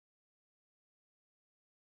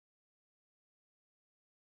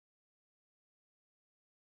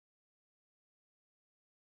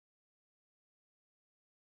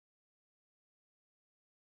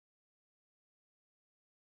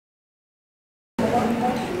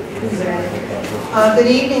Good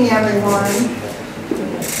evening, everyone.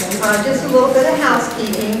 Just a little bit of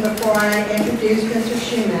housekeeping before I introduce Mr.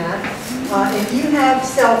 Shomette. If you have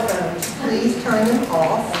cell phones, please turn them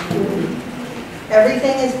off.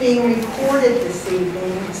 Everything is being recorded this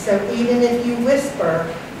evening, so even if you whisper,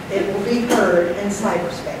 it will be heard in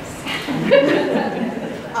cyberspace.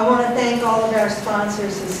 I want to thank all of our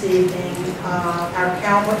sponsors this evening, our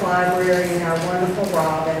Calvert Library and our wonderful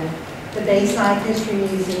Robin, the Bayside History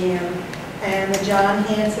Museum, and the John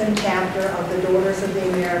Hanson chapter of the Daughters of the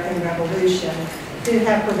American Revolution, who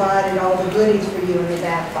have provided all the goodies for you in the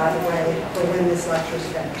back, by the way, for when this lecture is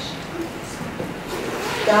finished.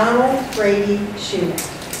 Donald Brady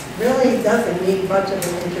Shomette really doesn't need much of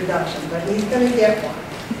an introduction, but he's going to get one.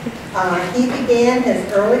 He began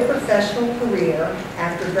his early professional career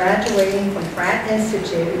after graduating from Pratt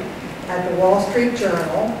Institute at the Wall Street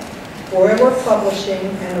Journal, Briar Publishing,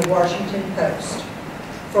 and the Washington Post.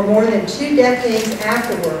 For more than 2 decades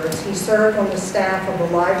afterwards, he served on the staff of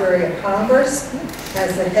the Library of Congress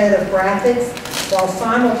as the head of graphics, while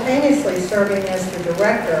simultaneously serving as the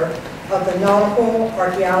director of the Nautical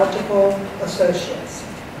Archaeological Associates.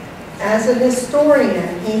 As a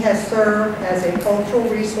historian, he has served as a cultural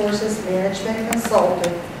resources management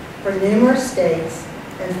consultant for numerous states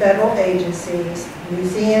and federal agencies,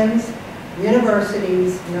 museums,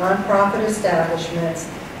 universities, nonprofit establishments,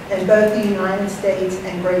 in both the United States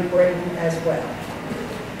and Great Britain as well.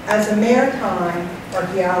 As a maritime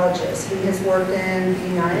archaeologist, he has worked in the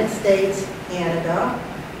United States, Canada,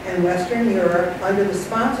 and Western Europe under the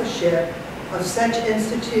sponsorship of such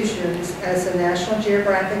institutions as the National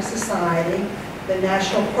Geographic Society, the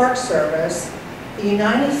National Park Service, the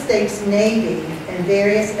United States Navy, and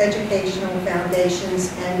various educational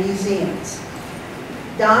foundations and museums.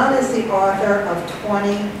 Don is the author of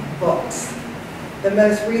 20 books, the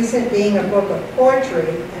most recent being a book of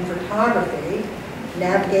poetry and photography,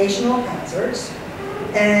 Navigational Hazards,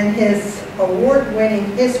 and his award-winning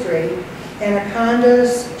history,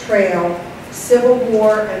 Anaconda's Trail, Civil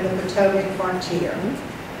War and the Potomac Frontier.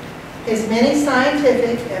 His many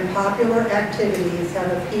scientific and popular activities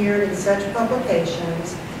have appeared in such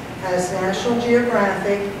publications as National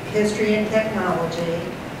Geographic, History and Technology,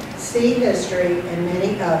 Sea History, and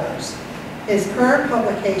many others. His current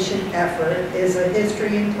publication effort is a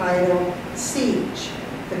history entitled Siege,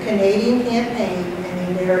 the Canadian Campaign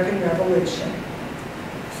and the American Revolution.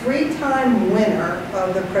 3-time winner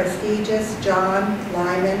of the prestigious John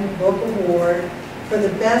Lyman Book Award for the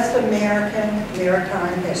Best American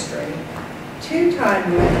Maritime History.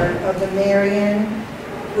 2-time winner of the Marion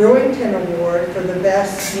Brewington Award for the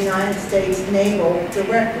Best United States Naval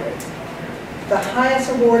Directorate. The highest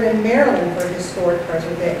award in Maryland for historic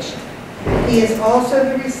preservation. He is also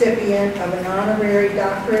the recipient of an honorary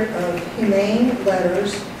Doctorate of Humane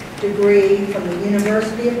Letters degree from the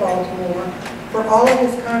University of Baltimore for all of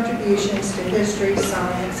his contributions to history,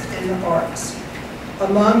 science, and the arts.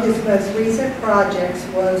 Among his most recent projects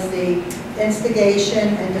was the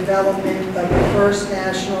instigation and development of the first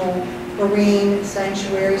national marine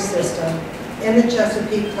sanctuary system in the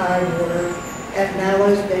Chesapeake Tidewater at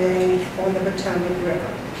Mallows Bay on the Potomac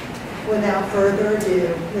River. Without further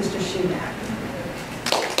ado, Mr. Shomette.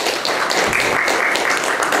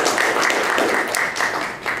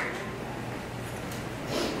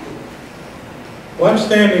 Well, I'm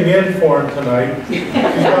standing in for him tonight. He's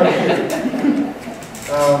not here.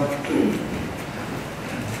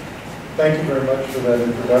 Thank you very much for that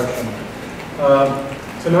introduction.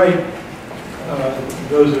 Tonight,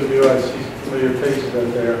 those of you, I see familiar faces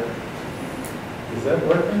out there. Is that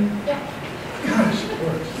working? Yeah. Gosh, it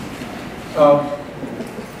works.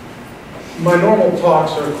 My normal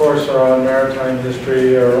talks, of course, are on maritime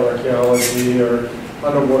history or archaeology or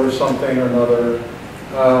underwater something or another.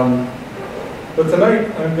 But tonight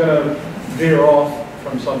I'm going to veer off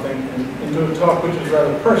from something into a talk which is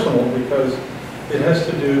rather personal because it has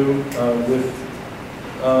to do with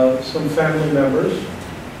some family members,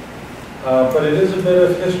 but it is a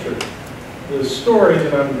bit of history. The story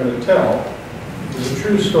that I'm going to tell is a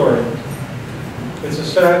true story. It's a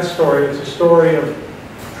sad story. It's a story of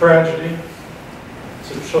tragedy.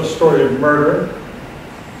 It's a story of murder.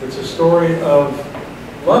 It's a story of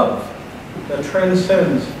love that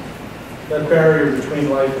transcends that barrier between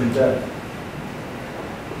life and death.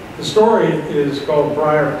 The story is called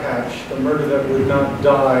Briar Patch, the murder that would not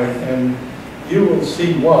die, and you will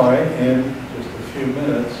see why in just a few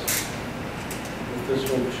minutes. If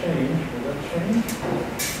this will change, will that change?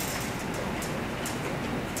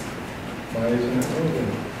 Why isn't it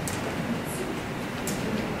moving?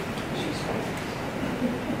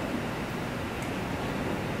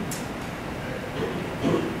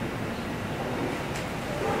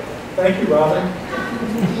 Thank you, Robin.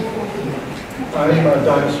 I'm a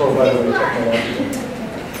dinosaur, by the way, technologically.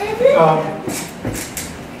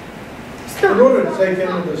 In order to take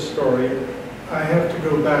into this story, I have to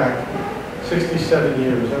go back 67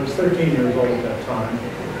 years. I was 13 years old at that time.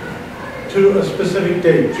 To a specific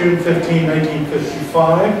date, June 15,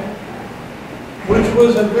 1955, which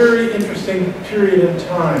was a very interesting period in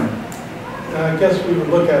time. I guess we would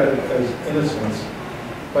look at it as innocence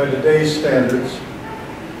by today's standards.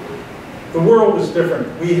 The world was different.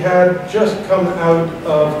 We had just come out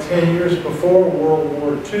of 10 years before World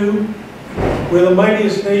War II. We're the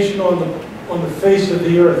mightiest nation on the face of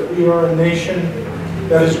the earth. We are a nation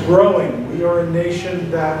that is growing. We are a nation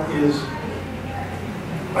that is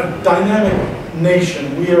a dynamic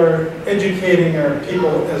nation. We are educating our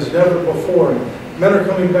people as never before. Men are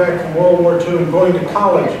coming back from World War II and going to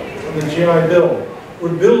college on the GI Bill.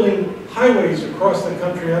 We're building highways across the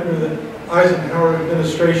country under the Eisenhower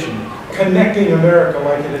administration, connecting America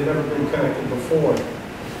like it had never been connected before.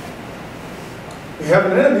 We have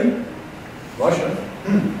an enemy, Russia.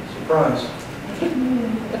 Surprise.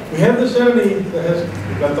 We have this enemy that has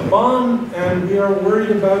got the bomb, and we are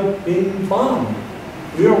worried about being bombed.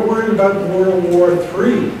 We are worried about World War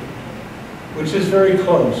III, which is very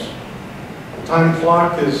close. The time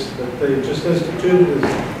clock is that they just instituted is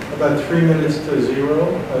about 3 minutes to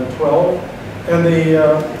 12. And the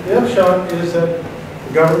upshot is that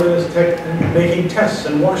the government is making tests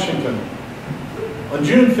in Washington. On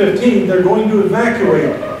June 15th, they're going to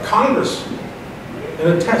evacuate Congress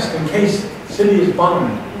in a test in case the city is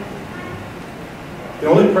bombed. The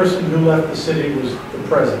only person who left the city was the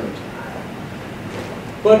president.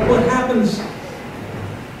 But what happens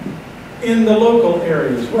in the local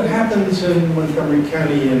areas? What happens in Montgomery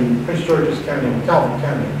County, in Prince George's County, in Calvert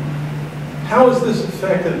County? How has this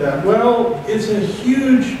affected that? Well, it's a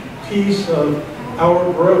huge piece of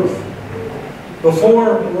our growth.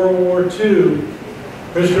 Before World War II,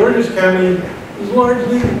 Prince George's County was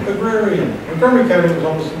largely agrarian. Montgomery County was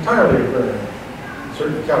almost entirely agrarian.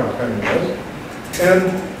 Certainly Calvert County was. And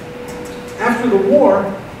after the war,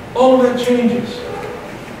 all of that changes.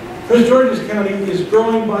 Prince George's County is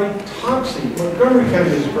growing by topsy. Montgomery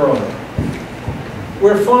County is growing.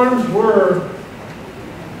 Where farms were,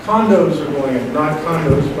 condos are going in. Not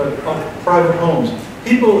condos, but private homes.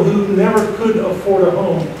 People who never could afford a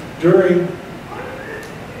home during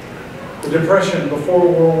the Depression before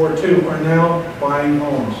World War II are now buying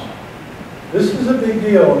homes. This is a big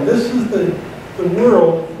deal, and this is the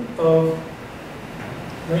world of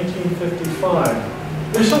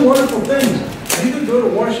 1955. There's some wonderful things. You could go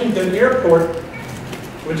to Washington Airport,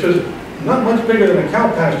 which is not much bigger than a cow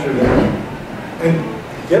pasture there, and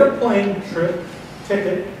get a plane trip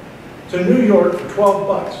ticket to New York for 12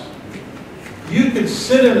 bucks. You could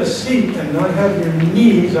sit in a seat and not have your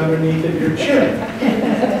knees underneath of your chin.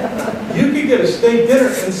 You could get a steak dinner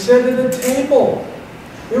and sit at a table.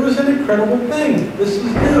 It was an incredible thing. This is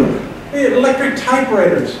new. Hey, electric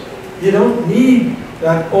typewriters. You don't need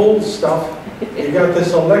that old stuff. You got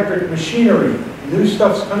this electric machinery. New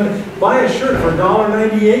stuff's coming. Buy a shirt for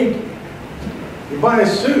 $1.98. You buy a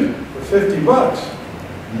suit for 50 bucks.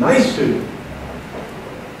 Nice suit.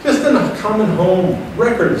 Just in a common home.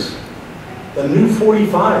 Records. The new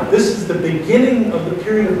 45. This is the beginning of the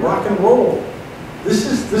period of rock and roll. This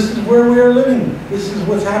is where we are living. This is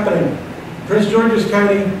what's happening. Prince George's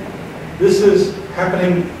County, this is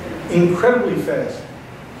happening incredibly fast.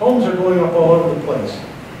 Homes are going up all over the place.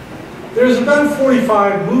 There's about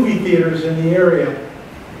 45 movie theaters in the area.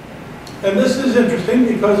 And this is interesting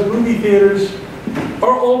because movie theaters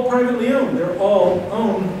are all privately owned. They're all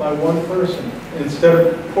owned by one person instead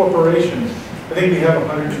of corporations. I think we have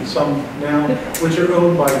 100 and some now, which are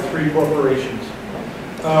owned by 3 corporations.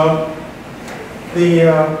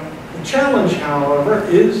 The challenge, however,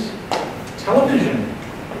 is television.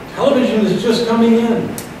 Television is just coming in.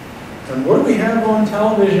 And what do we have on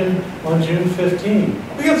television on June 15?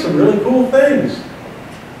 We got some really cool things.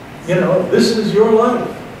 You know, This Is Your Life.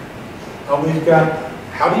 We've got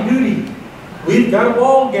Howdy Doody. We've got a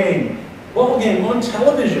ball game on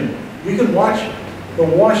television. You can watch the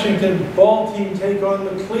Washington ball team take on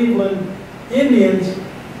the Cleveland Indians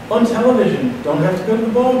on television. Don't have to go to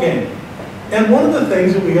the ball game. And one of the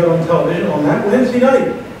things that we got on television on that Wednesday night,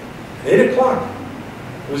 at 8 o'clock,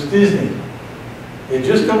 was Disney. He had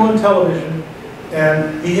just come on television,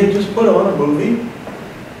 and he had just put on a movie,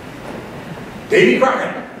 Davy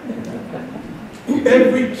Crockett.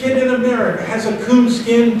 Every kid in America has a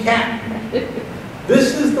coonskin cap.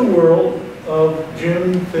 This is the world of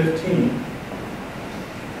June 15,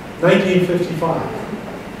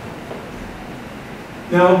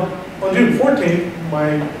 1955. Now, On June 14th,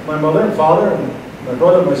 my mother and father and my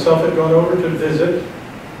brother and myself had gone over to visit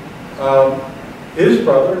his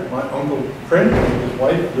brother, my Uncle Print, and his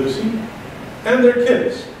wife, Lucy, and their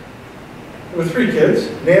kids. There were 3 kids.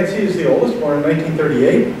 Nancy is the oldest, born in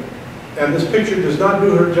 1938, and this picture does not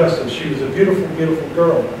do her justice. She was a beautiful, beautiful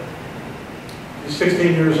girl. She's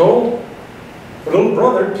 16 years old. Her little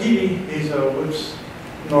brother, Petey, he's a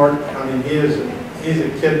whipsnort. I mean, he's a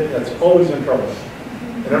kid that's always in trouble,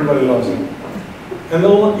 and everybody loves him. And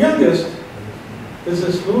the youngest is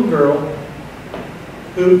this little girl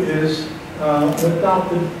who is an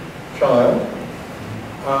adopted child.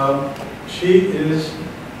 She is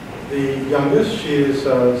the youngest. She is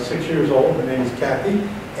 6 years old. Her name is Kathy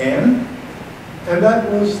Ann. And that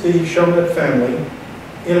was the Shomette family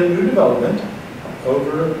in a new development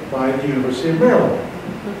over by the University of Maryland.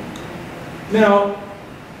 Now,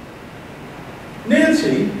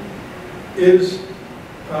 Nancy is,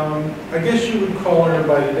 I guess you would call her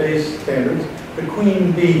by today's standards, the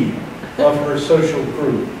queen bee of her social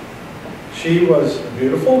group. She was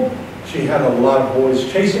beautiful. She had a lot of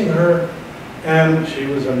boys chasing her, and she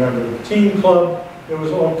was a member of the teen club. There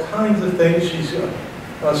was all kinds of things. She's a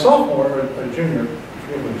sophomore, or a junior,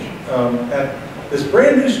 at this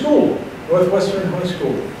brand new school, Northwestern High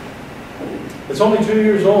School. It's only 2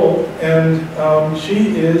 years old, and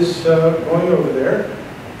she is going over there.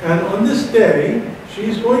 And on this day,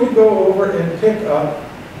 she's going to go over and pick up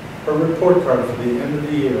her report card for the end of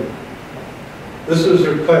the year. This is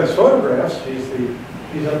her class photographs.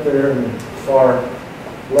 She's up there in the far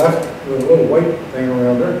left with a little white thing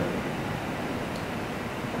around her.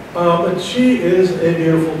 But she is a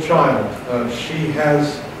beautiful child. She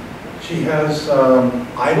has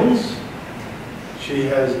idols. She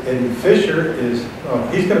has Eddie Fisher.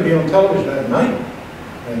 He's going to be on television at night,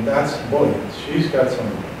 and that's, boy, she's got some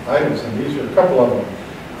idols, and these are a couple of them.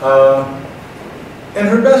 And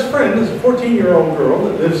her best friend is a 14-year-old girl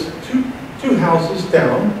that lives two houses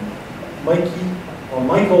down,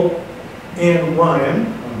 Michael and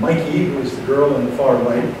Ryan. Mikey, who is the girl in the far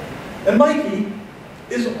right. And Mikey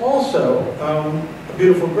is also a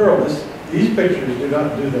beautiful girl. These pictures do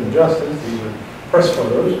not do them justice. These are press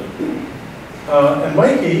photos. And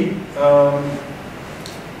Mikey,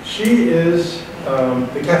 she is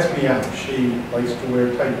the cat's meow. She likes to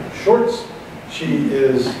wear tight shorts. She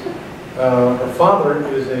is, her father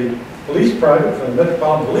is a police private from the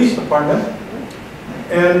Metropolitan Police Department.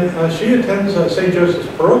 And she attends St. Joseph's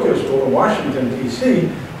Parochial School in Washington, D.C.,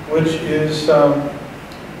 which is,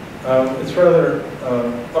 it's rather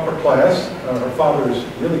upper class. Her father is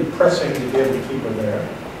really pressing to be able to keep her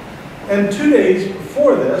there. And 2 days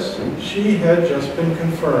before this, she had just been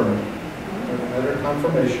confirmed, had her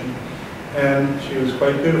confirmation, and she was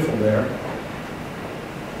quite beautiful there.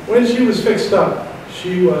 When she was fixed up,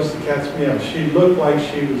 she was the cat's meow. She looked like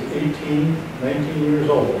she was 18, 19 years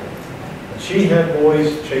old. And she had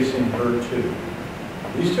boys chasing her too.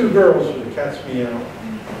 These 2 girls were the cat's meow.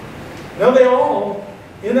 Now they all,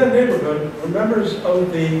 in that neighborhood, were members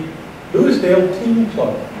of the Lewisdale Teen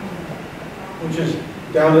Club, which is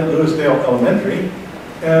down at Lewisdale Elementary.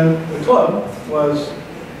 And the club was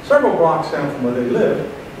several blocks down from where they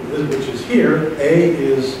lived, which is here. A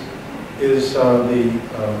is the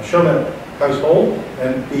Shomette household,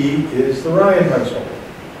 and B is the Ryan household.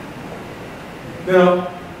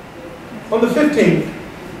 Now, on the 15th,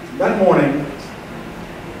 that morning,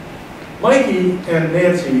 Mikey and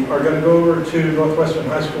Nancy are going to go over to Northwestern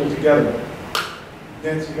High School together.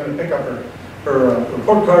 Nancy's going to pick up her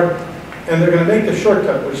report card, and they're going to make the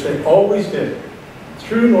shortcut, which they always did,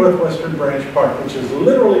 through Northwestern Branch Park, which is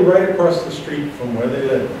literally right across the street from where they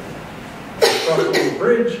live. Cross a little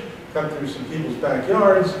bridge, cut through some people's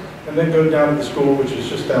backyards, and then go down to the school, which is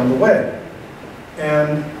just down the way.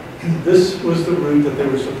 And this was the route that they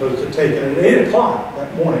were supposed to take. And at 8 o'clock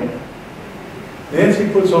that morning, Nancy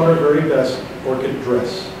puts on her very best orchid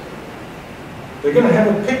dress. They're going to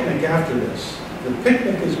have a picnic after this. The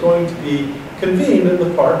picnic is going to be convened in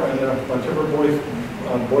the park, and a bunch of her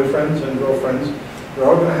boyfriends and girlfriends, they're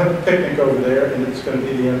all going to have a picnic over there, and it's going to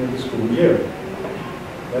be the end of the school year.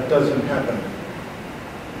 That doesn't happen.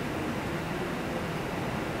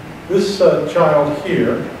 This child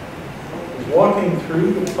here is walking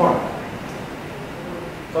through the park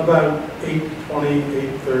about 8:20,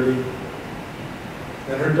 8:30,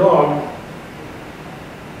 and her dog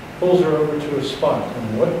pulls her over to a spot.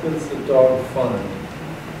 And what does the dog find?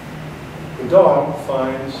 The dog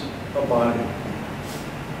finds a body.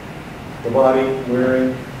 The body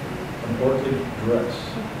wearing an orchid dress.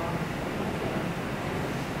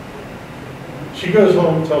 She goes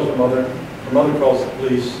home, tells her mother, Her mother calls the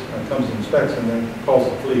police, comes and inspects, and then calls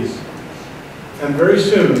the police. And very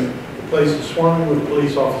soon, the place is swarming with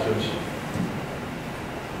police officers.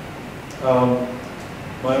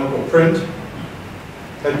 My Uncle Print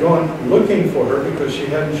had gone looking for her because she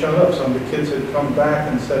hadn't shown up. Some of the kids had come back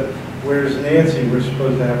and said, "Where's Nancy? We're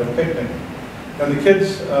supposed to have a picnic." And the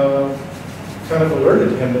kids kind of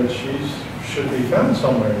alerted him that she should be found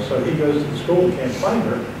somewhere. So he goes to the school, can't find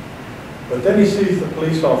her. But then he sees the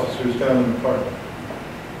police officers down in the park.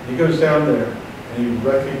 He goes down there and he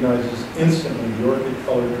recognizes instantly the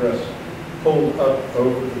orchid-colored dress pulled up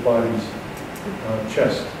over the body's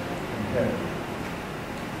chest and head.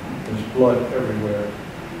 There's blood everywhere.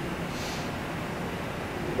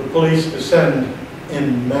 The police descend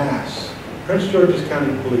in mass. Prince George's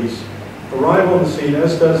County Police arrive on the scene,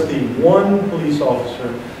 as does the one police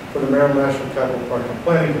officer for the Maryland National Capital Park and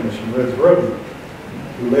Planning Commission, Reds Roby,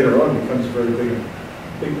 who later on becomes a very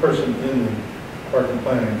big person in the park and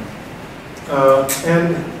planning.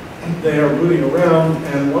 And they are rooting around,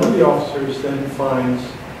 and one of the officers then finds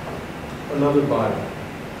another body.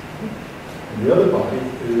 And the other body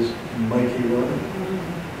is Mikey Rowan.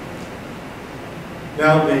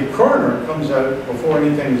 Now the coroner comes out, before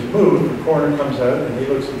anything is moved, the coroner comes out and he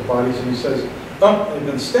looks at the bodies and he says, "Oh, they've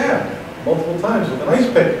been stabbed multiple times with an ice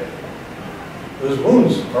pick. Those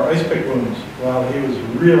wounds are ice pick wounds." Well, he was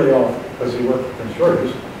really off because he worked for Prince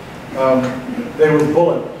George's. They were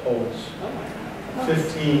bullet holes.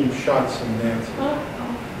 15 shots in Nancy.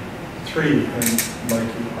 3 in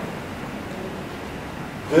Mikey.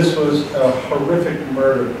 This was a horrific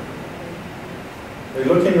murder. They're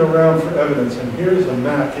looking around for evidence, and here's a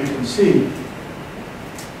map. You can see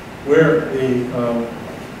where the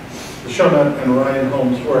Shomette and Ryan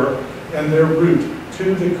homes were, and their route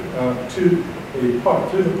to the park,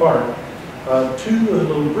 to the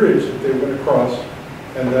little bridge that they went across,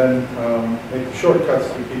 and then make the shortcuts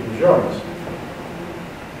through people's yards.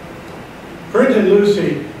 Print and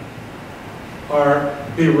Lucy are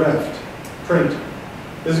bereft. Print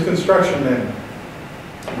is a construction man,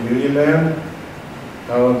 a union man.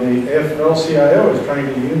 The AFL-CIO is trying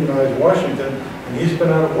to unionize Washington, and he's been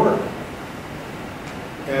out of work.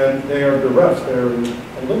 And they are bereft. They're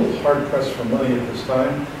a little hard-pressed for money at this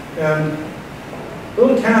time. And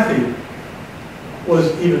little Kathy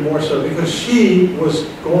was even more so because she was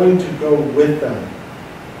going to go with them.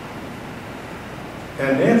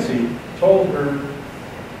 And Nancy told her,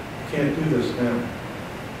 "You can't do this now.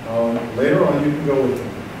 Later on, you can go with them."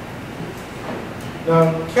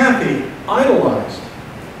 Now, Kathy idolized,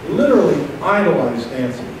 literally idolized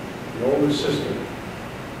Nancy, the older sister.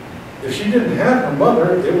 If she didn't have her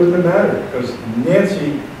mother, it wouldn't have mattered because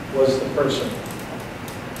Nancy was the person.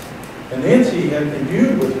 And Nancy had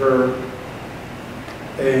imbued with her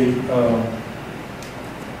a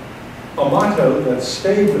motto that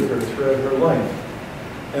stayed with her throughout her life.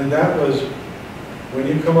 And that was, when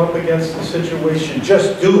you come up against the situation,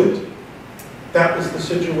 just do it. That was the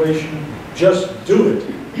situation, just do it.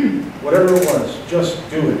 Whatever it was, just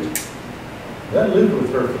do it. That lived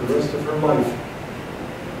with her for the rest of her life.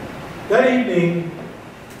 That evening,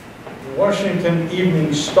 the Washington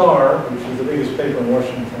Evening Star, which was the biggest paper in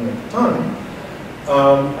Washington at the time,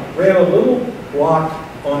 ran a little block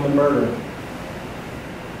on the murder.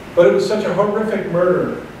 But it was such a horrific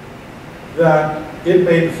murder that it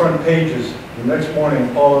made the front pages the next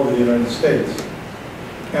morning all over the United States.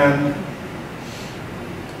 And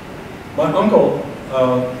my uncle,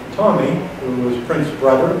 Tommy, who was Prince's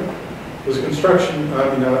brother, was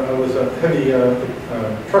was a heavy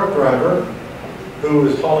truck driver who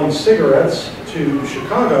was hauling cigarettes to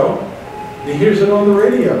Chicago, and he hears it on the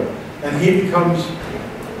radio, and he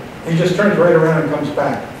just turns right around and comes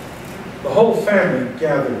back. The whole family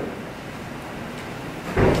gathered.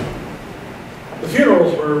 The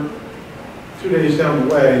funerals were 2 days down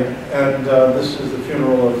the way, and this is the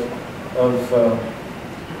funeral of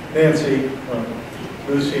Nancy,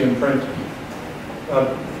 Lucy, and Print,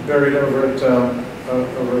 buried over at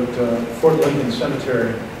Fort Lincoln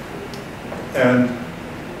Cemetery. And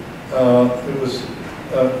it was,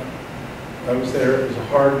 I was there, it was a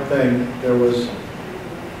hard thing. There was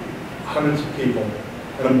hundreds of people,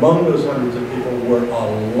 and among those hundreds of people were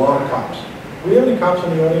a lot of cops. Do we have any cops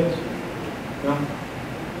in the audience? No?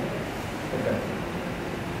 Okay.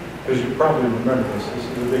 Because you probably remember this. This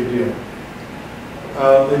is a big deal.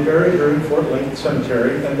 They buried her in Fort Lincoln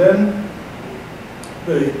Cemetery, and then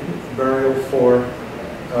the burial for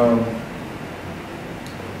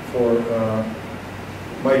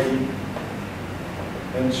Mikey.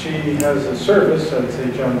 And she has a service at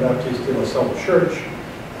St. John Baptiste de la Salle Church,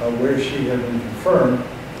 where she had been confirmed.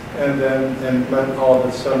 and Mount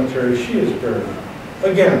Olivet Cemetery, she is buried.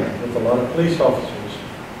 Again, with a lot of police officers.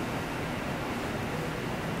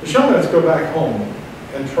 The Shomettes go back home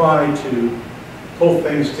and try to pull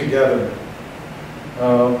things together.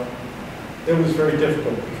 It was very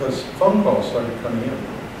difficult because phone calls started coming in.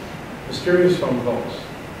 Mysterious phone calls.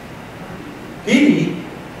 Pete,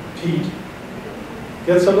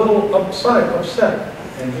 gets a little upset,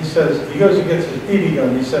 and he goes and gets his BB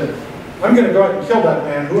gun. He said, I'm going to go out and kill that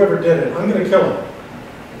man, whoever did it. I'm going to kill him.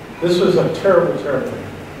 This was a terrible, terrible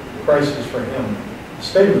crisis for him.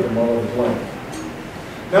 Stayed with him all of his life.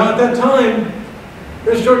 Now, at that time,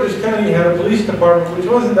 Prince George's County had a police department which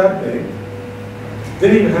wasn't that big.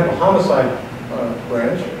 Didn't even have a homicide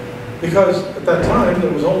branch, because at that time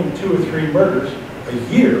there was only 2 or 3 murders a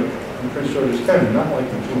year in Prince George's County, not like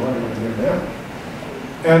the 200 a year now.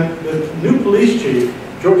 And the new police chief,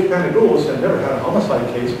 George Panagoulis, had never had a homicide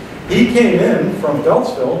case. He came in from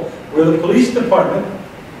Beltsville, where the police department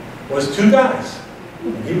was 2 guys.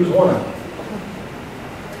 And he was one of them.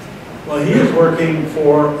 Well, he is working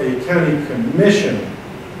for a county commission,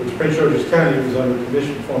 which Prince George's County was under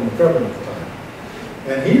commission form of government at the time.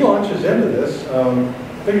 And he launches into this,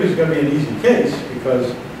 figures it's going to be an easy case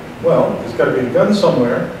because, well, there's got to be a gun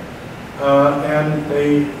somewhere. And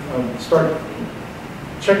they start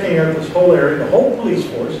checking out this whole area, the whole police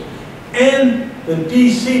force, and the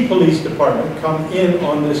DC Police Department come in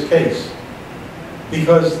on this case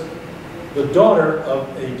because the daughter of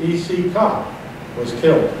a DC cop was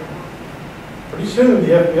killed. Pretty soon the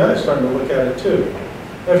FBI is starting to look at it too.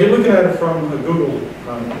 Now if you're looking at it from a Google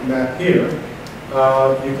map here,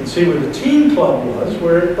 you can see where the teen club was,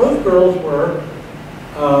 where both girls were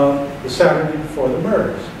the Saturday before the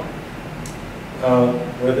murders.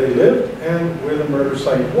 Where they lived and where the murder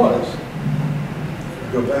site was.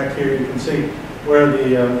 If you go back here, you can see where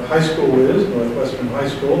the high school is, Northwestern High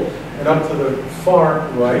School, and up to the far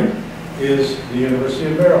right is the University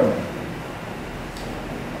of Maryland.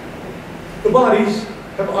 The bodies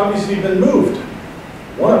have obviously been moved,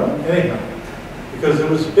 one of them anyhow, because there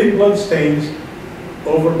was big blood stains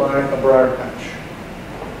over by a briar patch.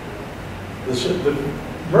 The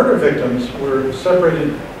murder victims were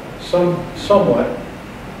separated somewhat,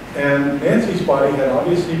 and Nancy's body had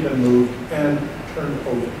obviously been moved and turned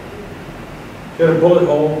over. She had a bullet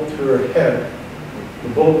hole through her head. The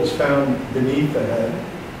bullet was found beneath the head,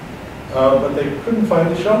 but they couldn't find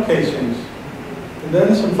the shell casings. And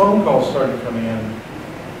then some phone calls started coming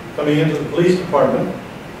into the police department,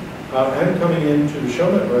 and coming into the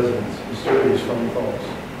Shomette residence, mysterious phone calls.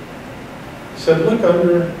 He said, look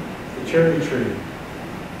under the cherry tree.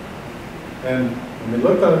 And when they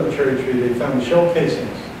looked under the cherry tree, they found the shell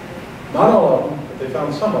casings. Not all of them, but they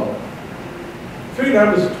found some of them. Figured out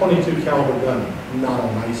it was a .22 caliber gun. Not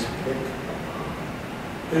a nice pick.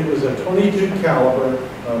 It was a .22 caliber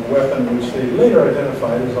weapon, which they later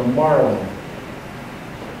identified as a Marlin.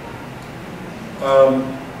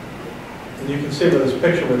 And you can see by this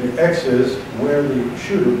picture where the X is where the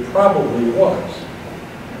shooter probably was.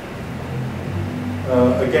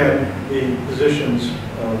 Again, the positions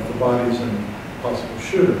of the bodies and possible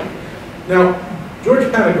shooter. Now, George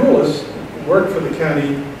Panagoulis worked for the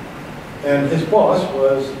county, and his boss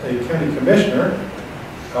was a county commissioner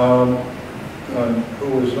who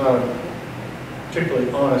was not a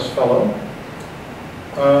particularly honest fellow.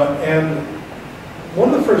 And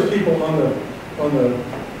one of the first people on the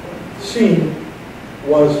scene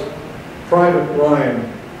was Private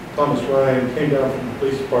Ryan. Thomas Ryan came down from the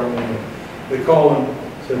police department. They called him,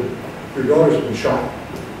 said, your daughter's been shot.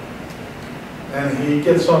 And he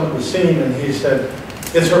gets onto the scene and he said,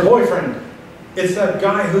 it's her boyfriend. It's that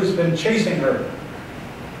guy who's been chasing her.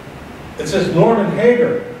 It says Norman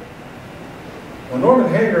Hager. Well,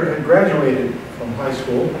 Norman Hager had graduated from high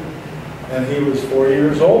school, and he was 4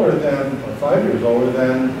 years older than, or 5 years older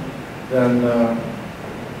than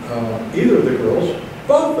either of the girls,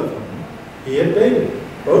 both of whom he had dated,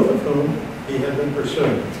 both of whom he had been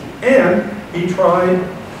pursuing. And he tried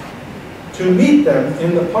to meet them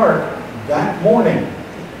in the park that morning.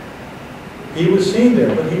 He was seen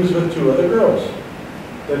there, but he was with 2 other girls.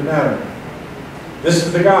 Didn't matter. This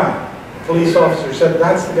is the guy. The police officer said,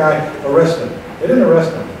 that's the guy, arrest him. They didn't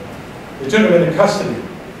arrest him. They took him into custody.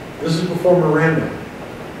 This is before Miranda.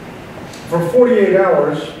 For 48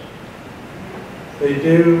 hours, they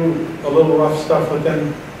do a little rough stuff with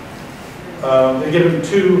him. They give him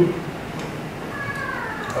 2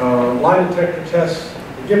 lie detector tests.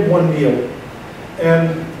 They give him 1 meal.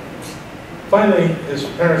 And finally, his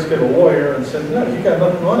parents get a lawyer and said, no, you got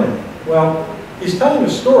nothing on him. Well, he's telling a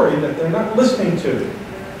story that they're not listening to.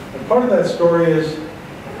 And part of that story is,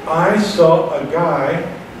 I saw a guy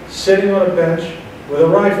sitting on a bench with a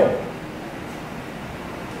rifle.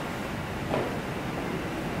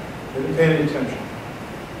 Didn't pay any attention.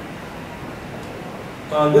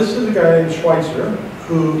 This is a guy named Schweitzer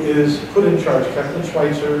who is put in charge. Captain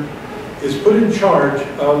Schweitzer is put in charge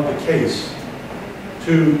of the case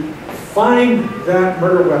to find that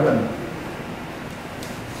murder weapon.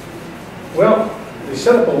 Well, they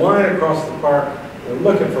set up a line across the park. They're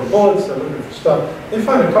looking for bullets, they're looking for stuff. They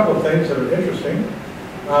find a couple of things that are interesting,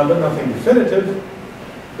 but nothing definitive.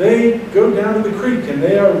 They go down to the creek, and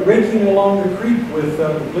they are raking along the creek with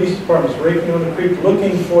the police departments, raking on the creek,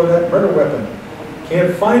 looking for that murder weapon.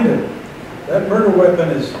 Can't find it. That murder weapon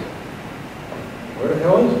is, where the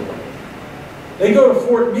hell is it? They go to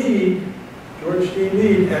Fort Meade, George D.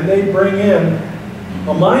 Meade, and they bring in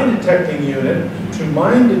a mine detecting unit to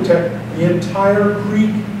mine detect the entire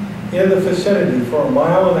creek in the vicinity for 1.5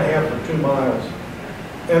 miles or 2 miles.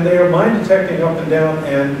 And they are mine detecting up and down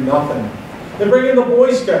and nothing. They bring in the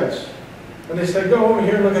Boy Scouts, and they say, go over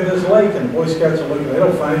here and look at this lake, and the Boy Scouts are looking, they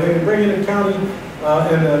don't find anything. They bring in the county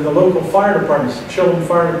and the local fire departments, the Children's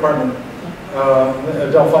Fire Department, the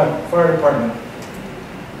Delphi Fire Department.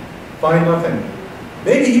 Find nothing.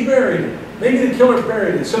 Maybe he buried it. Maybe the killer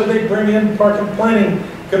buried it. So they bring in Park and Planning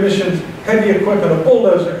Commission's heavy equipment, a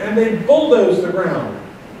bulldozer, and they bulldoze the ground.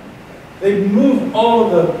 They move all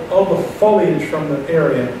the foliage from the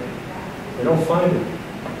area. They don't find it.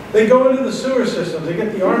 They go into the sewer systems. They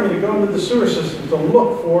get the Army to go into the sewer systems to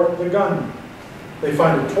look for the gun. They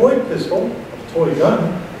find a toy pistol, a toy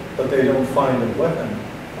gun, but they don't find a weapon.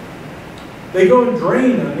 They go and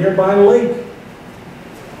drain a nearby lake.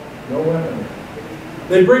 No weapon.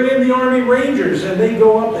 They bring in the Army Rangers, and they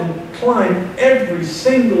go up and climb every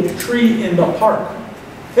single tree in the park,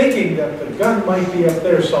 thinking that the gun might be up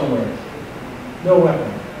there somewhere. No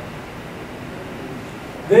weapon.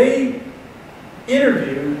 They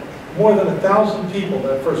interviewed more than 1,000 people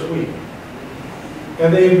that first week,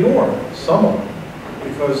 and they ignored some of them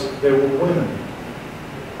because they were women.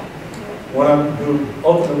 One of them who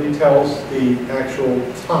ultimately tells the actual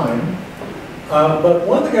time. But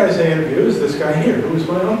one of the guys they interviewed is this guy here, who was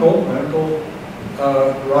my uncle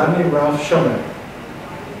Rodney Ralph Shomette.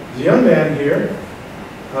 He's a young man here.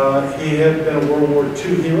 He had been a World War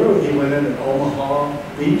II hero. He went in at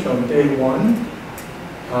Omaha Beach on day 1.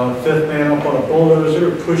 Fifth man up on a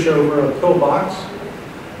bulldozer, push over a pillbox,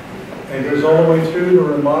 and goes all the way through to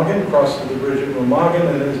Remagen, crosses the bridge at Remagen,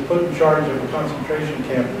 and is put in charge of a concentration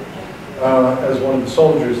camp as one of the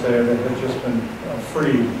soldiers there that had just been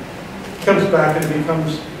freed. Comes back and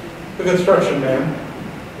becomes a construction man,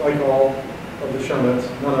 like all of the Shomettes.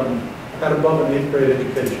 None of them had above an 8th grade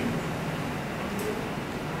education.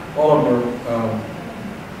 All of them were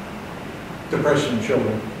Depression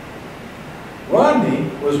children. Rodney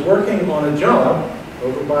was working on a job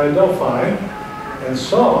over by Delphi and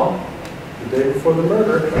saw, the day before the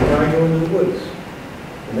murder, a guy go into the woods.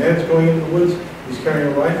 The man's going into the woods, he's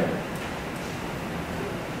carrying a rifle.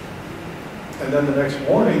 And then the next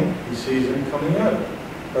morning, he sees him coming out.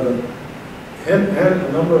 Him and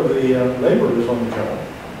a number of the laborers on the job.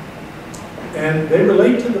 And they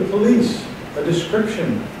relate to the police a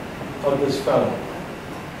description of this fellow.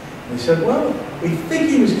 And they said, well, we think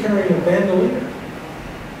he was carrying a bandolier.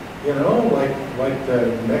 You know, like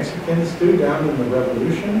the Mexicans do down in the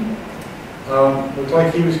Revolution. Looked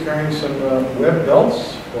like he was carrying some web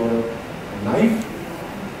belts or a knife.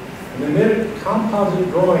 And they made a composite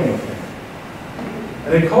drawing of him.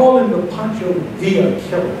 And they called him the Pancho Villa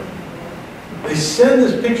Killer. They send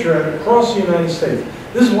this picture out across the United States.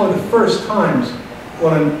 This is one of the first times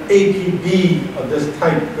when an APB of this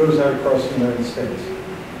type goes out across the United States.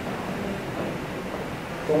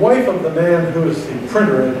 The wife of the man who is the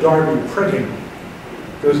printer at Darby Printing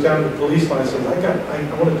goes down to the police line and says,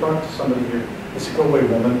 I want to talk to somebody here. They said, go away,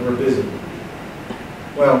 woman, we're busy.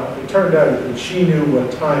 Well, it turned out that she knew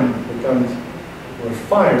what time the guns were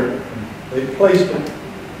fired. They placed it,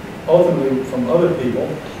 ultimately from other people,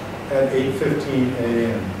 at 8:15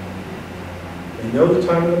 a.m. They know the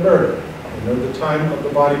time of the murder. They know the time of the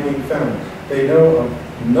body being found. They know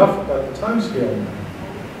enough about the time scale now.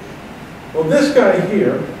 Well, this guy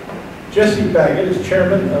here, Jesse Baggett, is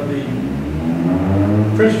chairman of the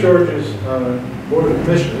Prince George's Board of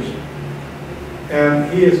Commissioners,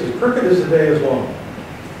 and he is as crooked as the day is long.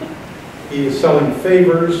 He is selling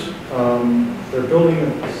favors. They're building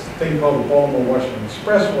a thing called the Baltimore-Washington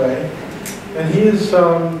Expressway, and he is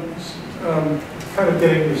kind of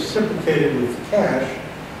getting reciprocated with cash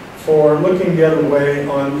for looking the other way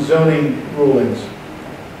on zoning rulings.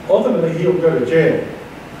 Ultimately, he'll go to jail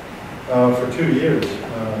for 2 years,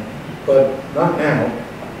 but not now.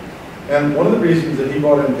 And one of the reasons that he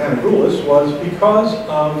brought in Panagoulis was because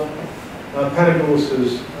of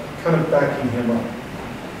Panagoulis' kind of backing him up.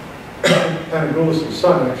 Panagoulis'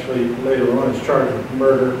 son actually later on is charged with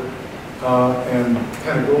murder, and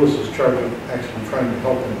Panagoulis is charged with actually trying to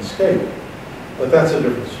help him escape. But that's a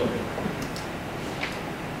different story.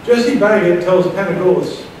 Jesse Baggett tells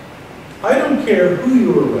Panagoulis, I don't care who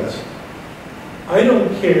you arrest. I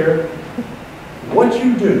don't care what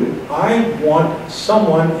you do. I want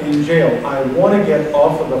someone in jail. I want to get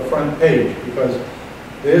off of the front page because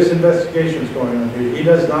there's investigations going on here. He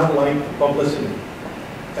does not like the publicity.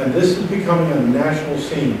 And this is becoming a national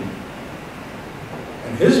scene.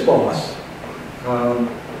 And his boss,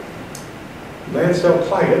 Lancel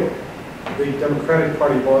Claggett, the Democratic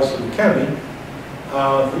Party boss of the county,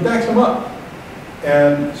 he backs him up.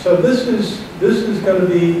 And so this is going to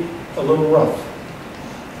be a little rough.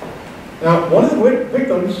 Now, one of the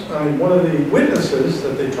victims, one of the witnesses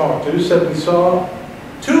that they talked to said we saw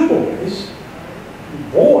two boys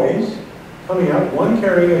coming out, one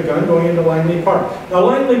carrying a gun going into Langley Park. Now,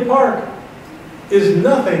 Langley Park is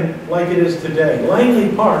nothing like it is today.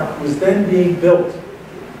 Langley Park was then being built.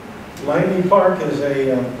 Langley Park is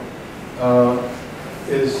a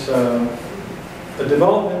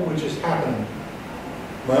development which is happening.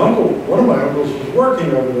 My uncle, one of my uncles was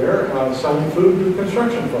working over there selling food to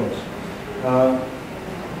construction folks.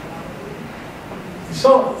 He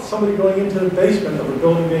saw somebody going into the basement of a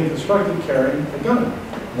building being constructed carrying a gun.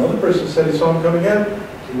 Another person said he saw him coming out,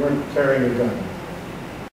 he weren't carrying a gun.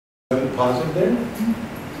 Any positive there?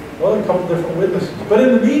 Well, a couple different witnesses. But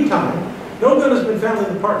in the meantime, no gun has been found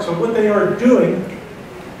in the park. So what they are doing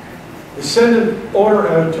is send an order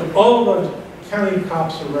out to all those county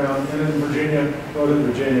cops around, and in Virginia, Northern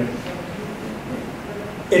Virginia.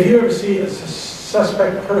 If you ever see a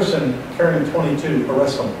suspect person carrying 22,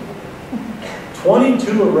 arrest them.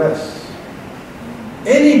 22 arrests.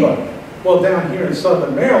 Anybody. Well, down here in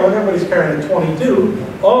Southern Maryland, everybody's carrying a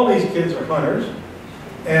 22. All these kids are hunters,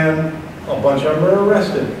 and a bunch of them are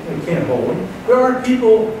arrested. We can't hold them. There are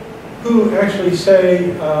people who actually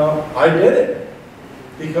say, I did it.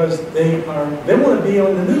 Because they want to be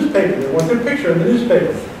on the newspaper. They want their picture in the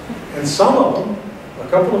newspaper. And some of them, a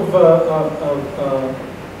couple of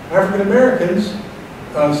African Americans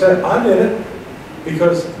said, I did it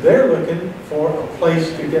because they're looking for a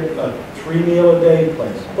place to get a 3-meal-a-day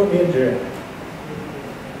place. Put me in jail.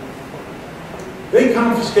 They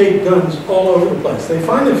confiscate guns all over the place. They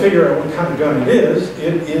finally figure out what kind of gun it is.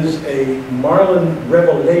 It is a Marlin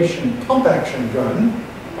Revelation pump-action gun,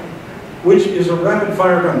 which is a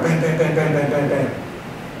rapid-fire gun. Bang, bang, bang, bang, bang, bang, bang.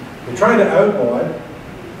 They tried to outlaw it,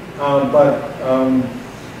 but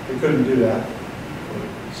they couldn't do that.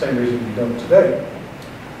 Same reason we don't today.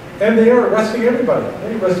 And they are arresting everybody.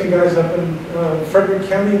 They're arresting guys up in Frederick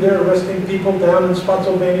County. They're arresting people down in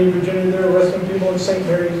Spotsylvania, Virginia. They're arresting people in St.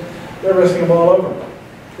 Mary's. They're arresting them all over.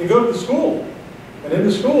 They go to the school. And in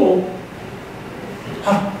the school,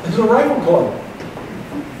 there's a rifle club.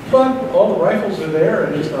 But all the rifles are there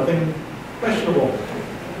and there's nothing questionable.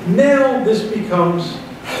 Now this becomes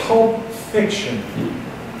pulp fiction.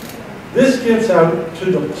 This gets out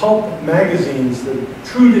to the pulp magazines, the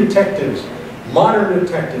True Detectives, Modern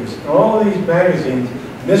Detectives, and all of these magazines,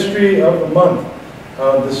 Mystery of the Month.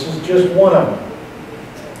 This is just one of them.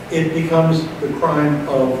 It becomes the crime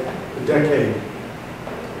of the decade.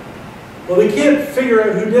 Well, they can't figure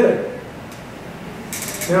out who did it.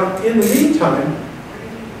 Now, in the meantime,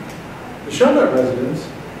 the Shomette residents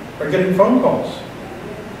are getting phone calls.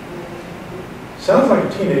 Sounds like a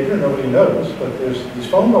teenager, nobody knows, but there's these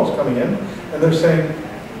phone calls coming in, and they're saying,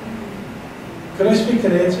 could I speak to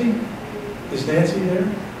Nancy? Is Nancy there?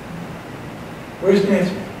 Where's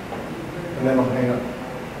Nancy? And then I'll hang up.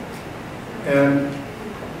 And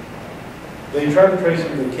they try to trace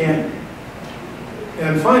him, they can't.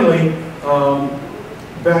 And finally,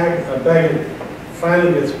 Baggett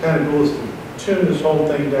finally gets Panagoulis to tune this whole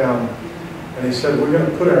thing down. And he said, we're going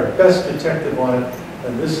to put our best detective on it,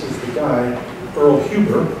 and this is the guy, Earl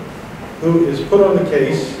Huber, who is put on the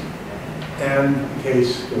case, and the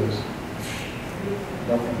case goes,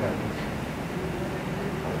 nothing happens.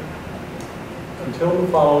 Until the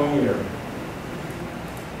following year.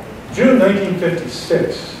 June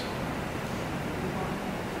 1956.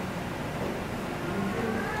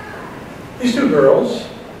 These two girls,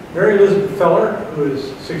 Mary Elizabeth Feller, who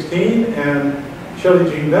is 16, and Shelley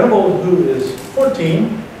Jean Venable, who is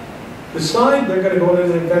 14, decide they're going to go on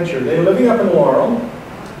an adventure. They're living up in Laurel,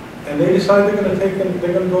 and they decide they're going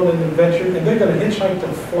to go on an adventure, and they're going to hitchhike to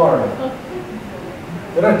Florida.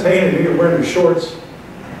 They're not taking anything. They're wearing their shorts,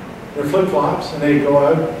 their flip-flops, and they go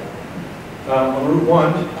out on Route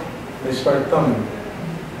 1, They start thumbing.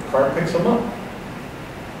 The car picks them up.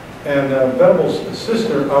 And Venables'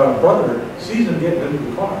 brother sees him getting into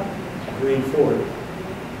the car, green Ford,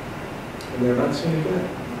 and they're not seen again.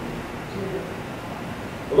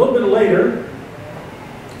 A little bit later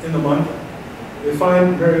in the month, they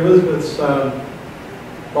find Mary Elizabeth's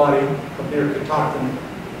body up near Catoctin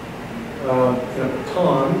in a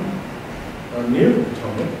pond near the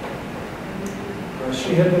Potomac.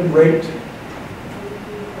 She had been raped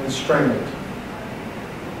and strangled,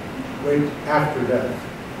 raped after death.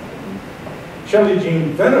 Shelley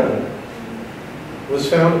Jean Venable was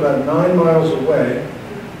found about 9 miles away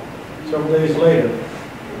several days later.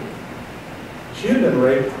 She had been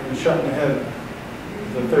raped and shot in the head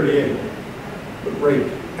with a .38, but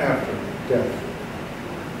raped after death.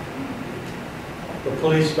 The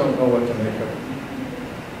police don't know what to make of it.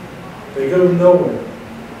 They go nowhere.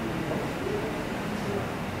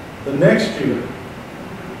 The next year,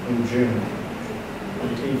 in June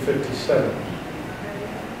 1957,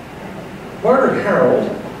 Margaret Harold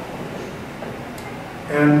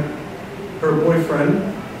and her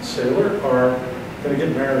boyfriend, sailor, are going to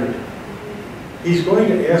get married. He's going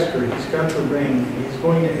to ask her, he's got the ring, and he's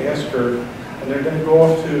going to ask her, and they're going to go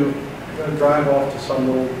off to, they're going to drive off to some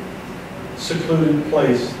little secluded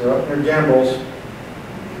place. They're up near Gambles,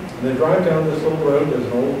 and they drive down this little road. There's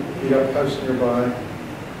an old beat-up house nearby,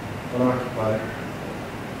 unoccupied.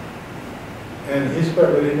 And he's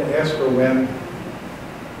about ready to ask her when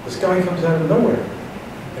this guy comes out of nowhere.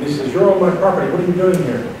 And he says, "You're on my property. What are you doing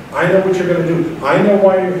here? I know what you're going to do. I know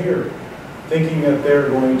why you're here." Thinking that they're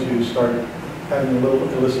going to start having a little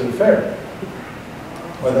illicit affair.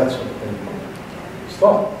 Well, that's what they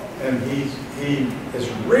thought. And he is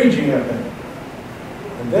raging at them.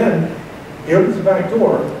 And then he opens the back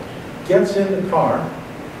door, gets in the car.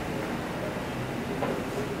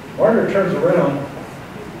 Margaret turns around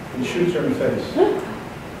and shoots her in the face.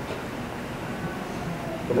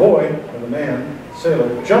 The boy, or the man,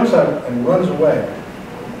 sailor, jumps out and runs away.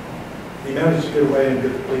 He manages to get away and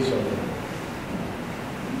get the police over him.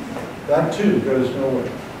 That too goes nowhere.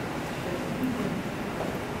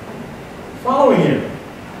 Following year,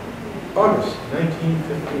 August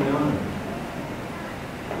 1959.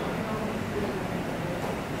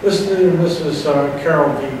 Mr. and Mrs.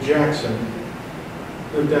 Carol V. Jackson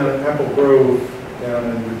lived down at Apple Grove down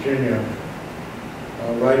in Virginia,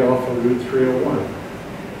 right off of Route 301.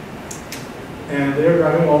 And they're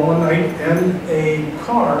driving along one night, and a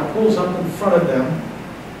car pulls up in front of them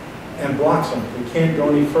and blocks them. They can't go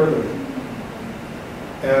any further.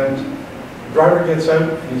 And the driver gets out,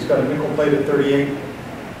 and he's got a nickel-plated .38.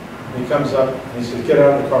 And he comes up, and he says, "Get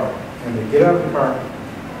out of the car." And they get out of the car,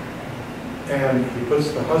 and he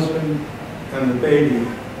puts the husband and the baby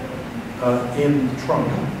in the trunk.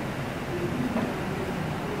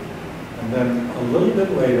 And then a little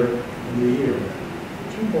bit later in the year,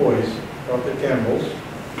 2 boys up at Campbell's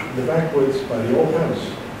in the backwoods by the old house.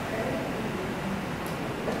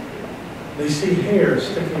 They see hair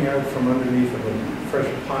sticking out from underneath of a fresh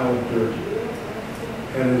pile of dirt,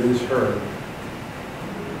 and it is her,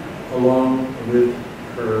 along with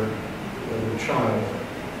her little child.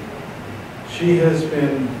 She has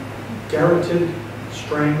been garroted,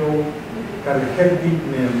 strangled, had her head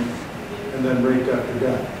beaten in, and then raped after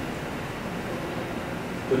death.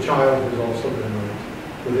 The child has also been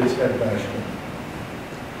raped, with its head bashed in.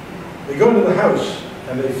 They go into the house,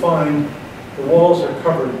 and they find the walls are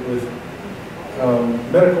covered with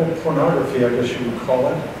medical pornography, I guess you would call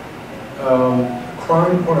it,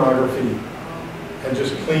 crime pornography, and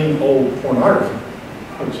just clean old pornography,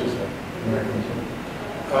 which is an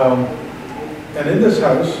Americanism. And in this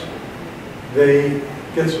house, they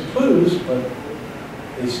get some clues, but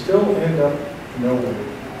they still end up nowhere.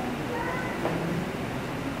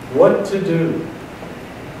 What to do?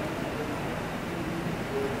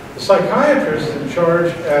 The psychiatrist in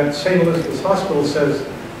charge at St. Elizabeth's Hospital says,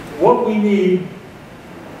 what we need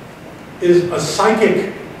is a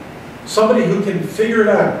psychic, somebody who can figure it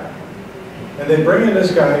out. And they bring in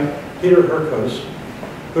this guy, Peter Herkos,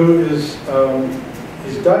 who is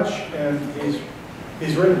he's Dutch, and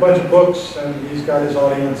he's written a bunch of books, and he's got his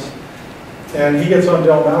audience. And he gets on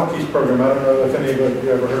Del Malky's program. I don't know if any of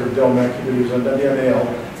you ever heard of Del Malky, but he was on WNAL,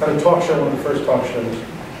 had a talk show, one of the first talk shows.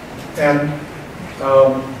 And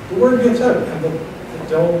the word gets out, and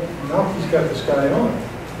Del Malky's got this guy on.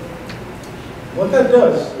 What that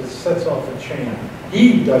does is sets off a chain.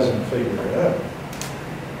 He doesn't figure it out.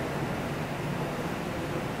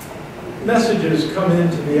 Messages come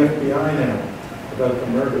into the FBI now about the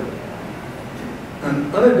murder.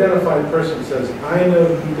 An unidentified person says, "I know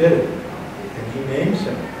who did it," and he names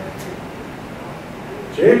him.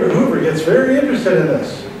 J. Edgar Hoover gets very interested in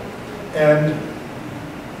this. And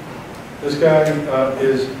this guy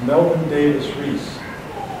is Melvin Davis Reese.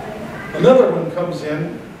 Another one comes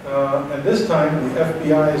in, and this time the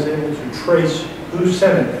FBI is able to trace who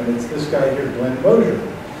sent it, and it's this guy here, Glenn Mosier.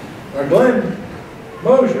 Now, Glenn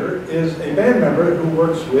Mosier is a band member who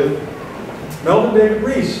works with Melvin David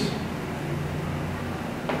Reese.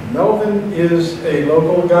 Melvin is a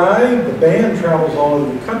local guy. The band travels all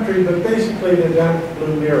over the country, but basically they're down at the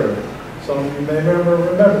Blue Mirror. Some of you may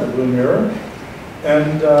remember the Blue Mirror.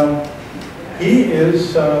 And he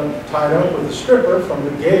is tied up with a stripper from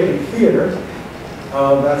the Gaiety Theater.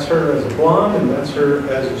 That's her as a blonde, and that's her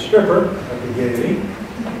as a stripper at the Gaiety.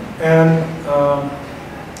 And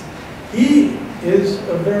he is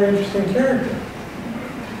a very interesting character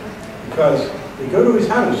because they go to his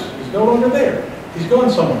house. He's no longer there. He's gone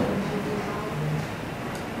somewhere.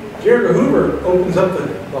 J. Edgar Hoover opens up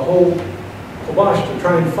the whole kibosh to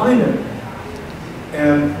try and find him.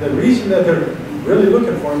 And the reason that they're really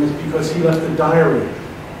looking for him is because he left a diary.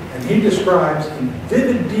 And he describes in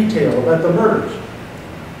vivid detail about the murders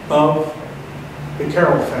of the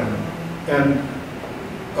Carroll family. And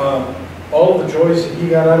all of the joys that he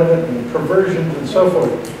got out of it, and the perversions and so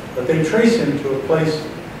forth. But they trace him to a place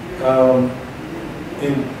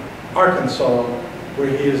in Arkansas where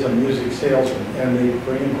he is a music salesman, and they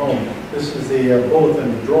bring him home. This is the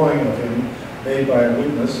bulletin, the drawing of him made by a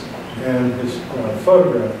witness, and his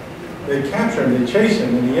photograph. They capture him, they chase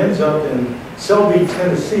him, and he ends up in Selby,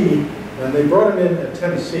 Tennessee, and they brought him in at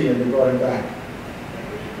Tennessee and they brought him back.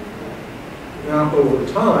 Now, over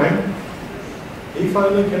time, he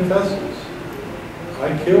finally confesses.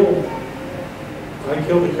 I killed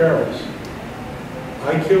the Carrolls.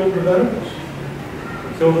 I killed the Venables.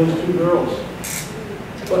 I killed those two girls.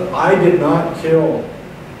 But I did not kill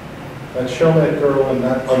that Shomette girl and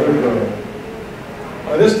that other girl.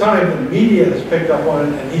 By this time, the media has picked up on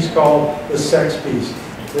it, and he's called the sex beast.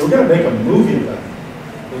 They were going to make a movie about it.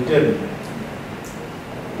 They didn't.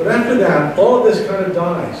 But after that, all of this kind of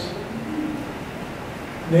dies.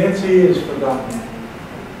 Nancy is forgotten.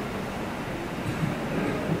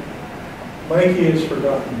 Mikey is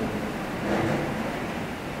forgotten.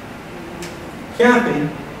 Kathy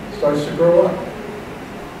starts to grow up.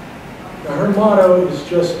 Now her motto is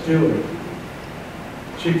just do it.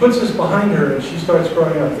 She puts this behind her and she starts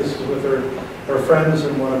growing up. This is with her friends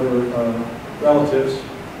and one of her relatives.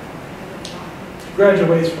 She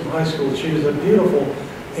graduates from high school. She is a beautiful,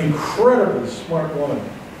 incredibly smart woman.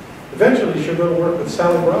 Eventually she'll go to work with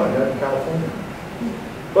Sally Bride out in California.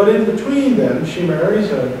 But in between then, she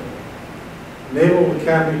marries a Naval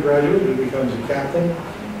Academy graduate who becomes a captain,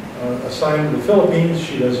 assigned to the Philippines.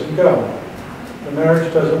 She doesn't go. The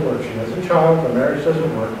marriage doesn't work. She has a child, the marriage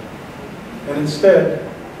doesn't work. And instead,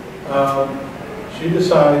 she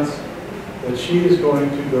decides that she is going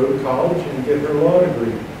to go to college and get her law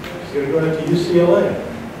degree. She's going to go out to UCLA.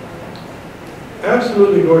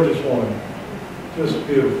 Absolutely gorgeous woman. Just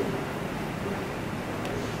beautiful.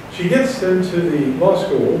 She gets into the law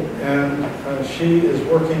school, and she is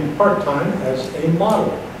working part-time as a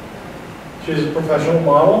model. She's a professional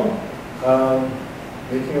model,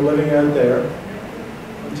 making a living out there,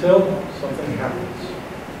 until something happens.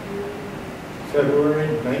 February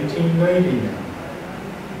 1990 now.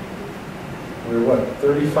 We're what,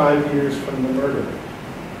 35 years from the murder.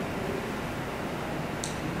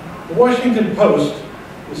 The Washington Post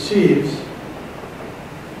receives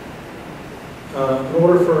an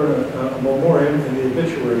order for a memoriam in the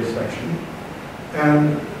obituary section,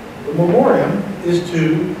 and the memoriam is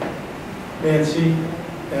to Nancy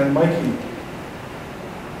and Mikey.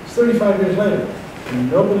 It's 35 years later, and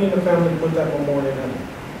nobody in the family put that memoriam in.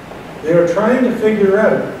 They are trying to figure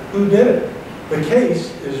out who did it. The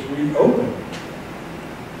case is reopened.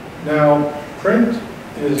 Now, Print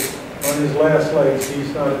is on his last legs.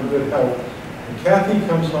 He's not in good health. And Kathy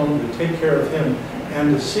comes home to take care of him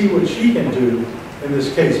and to see what she can do in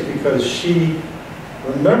this case, because she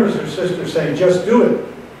remembers her sister saying, just do it.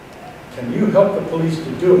 Can you help the police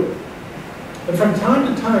to do it? And from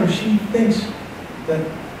time to time, she thinks that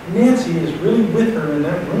Nancy is really with her in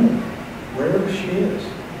that room, wherever she is.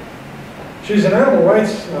 She's an animal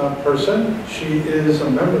rights person. She is a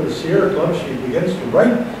member of the Sierra Club. She begins to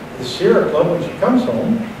write the Sierra Club when she comes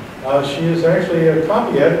home. She is actually a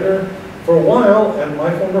copy editor for a while at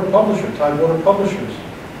my former publisher, Tidewater Publishers.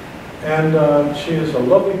 And she is a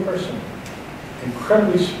lovely person,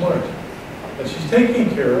 incredibly smart. And she's taking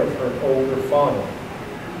care of her older father.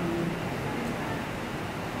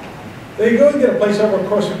 They go and get a place over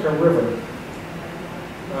Corsica River.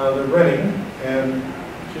 They're renting, and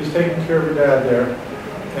she's taking care of her dad there.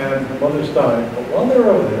 and her mother's died. But while they're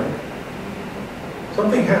over there,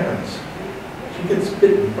 something happens. She gets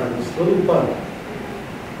bitten by this little bug.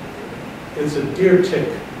 It's a deer tick.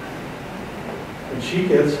 And she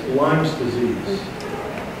gets Lyme's disease.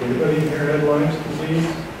 Anybody here had Lyme's disease?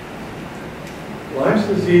 Lyme's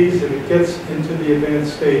disease, if it gets into the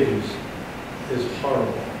advanced stages, is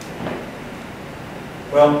horrible.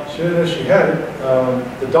 Well, soon as she had it,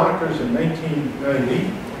 the doctors in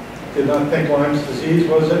 1990 did not think Lyme's disease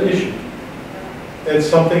was an issue. It's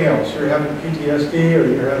something else. You're having PTSD, or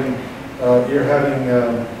you're having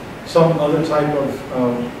some other type of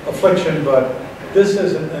affliction, but this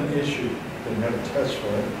isn't an issue. Didn't have a test for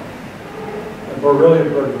it. And Borrelia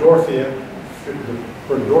burgdorferi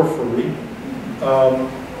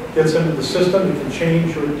gets into the system. It can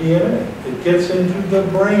change your DNA. It gets into the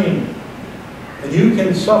brain. And you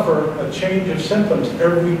can suffer a change of symptoms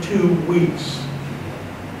every 2 weeks.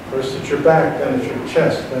 First it's your back, then it's your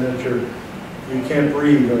chest, then it's you can't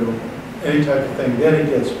breathe, or any type of thing. Then it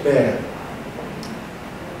gets bad.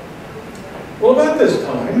 Well, about this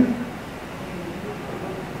time,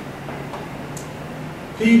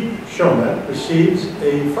 Pete Shomette receives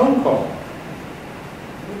a phone call.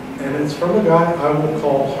 And it's from a guy I will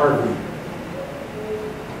call Harvey.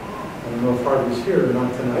 I don't know if Harvey's here or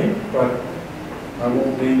not tonight, but I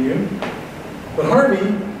won't name you. But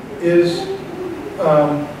Harvey is,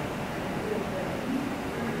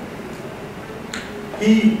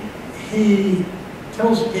 he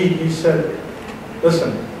tells Pete, he said,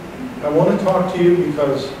 listen, I want to talk to you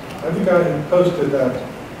because I'm the guy who posted that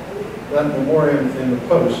memoriam in the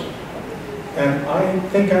Post, and I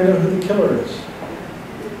think I know who the killer is.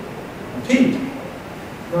 And Pete,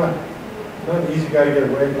 not an easy guy to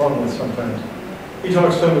get along with sometimes. He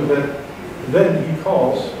talks to him a bit. Then he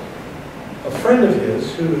calls a friend of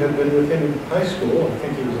his who had been with him in high school. I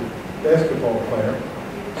think he was a basketball player,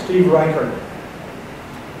 Steve Reichert.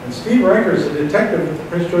 And Steve Reichert is a detective with the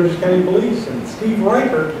Prince George's County Police. And Steve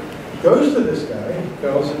Reichert goes to this guy, he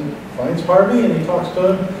goes and finds Harvey, and he talks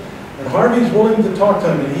to him. And Harvey's willing to talk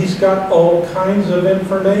to him, and he's got all kinds of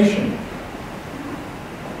information.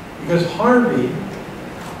 Because Harvey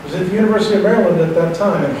was at the University of Maryland at that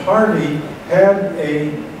time, and Harvey had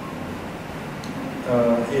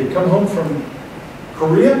he had come home from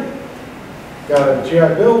Korea, got a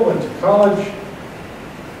GI Bill, went to college,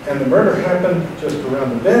 and the murder happened just around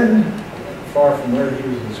the bend, far from where he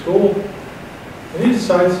was in school, and he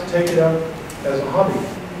decides to take it up as a hobby.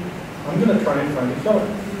 I'm going to try and find a killer.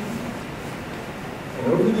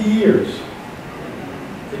 And over the years,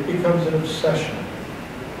 it becomes an obsession.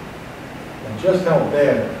 And just how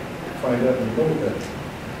bad, we'll find out in a little bit.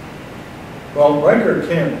 Well, Riker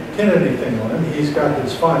can't pin anything on him. He's got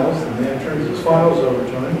his files. The man turns his files over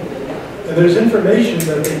to him. And there's information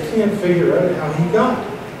that they can't figure out how he got.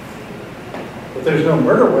 But there's no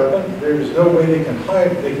murder weapon. There's no way they can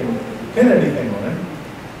hide, they can pin anything on him.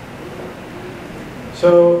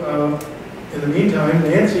 So, in the meantime,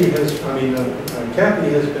 Kathy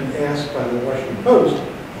has been asked by the Washington Post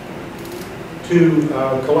to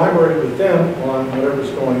collaborate with them on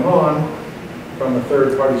whatever's going on from a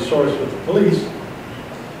third-party source with the police.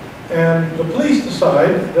 And the police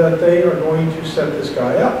decide that they are going to set this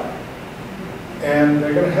guy up. And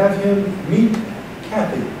they're going to have him meet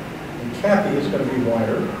Kathy. And Kathy is going to be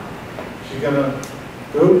wired. She's going to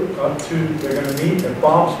go up to, they're going to meet at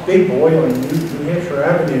Bob's Big Boy on New Hampshire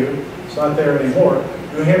Avenue. It's not there anymore.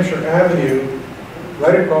 New Hampshire Avenue,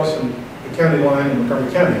 right across the county line in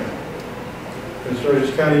Montgomery County. Prince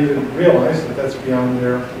George's County didn't realize that that's beyond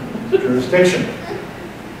their jurisdiction.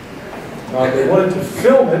 They wanted to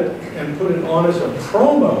film it and put it on as a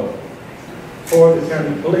promo for the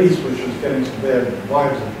county police, which was getting some bad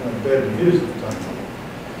vibes and bad reviews at the time.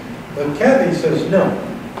 But Kathy says, no,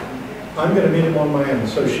 I'm going to meet him on my own.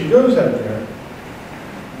 So she goes out there,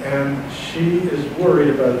 and she is worried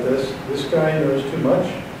about this. This guy knows too much.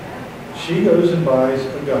 She goes and buys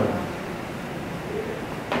a gun.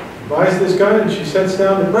 She buys this gun, and she sits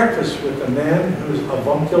down to breakfast with a man who's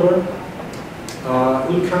avuncular.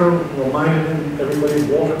 Who kind of reminded everybody of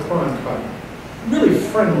Walter Cronkite. Really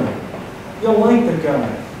friendly. You'll like the guy.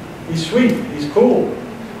 He's sweet. He's cool.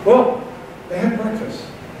 Well, they have breakfast.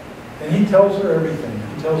 And he tells her everything.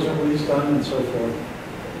 He tells her what he's done and so forth.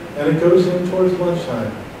 And it goes in towards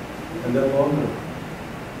lunchtime. And then longer.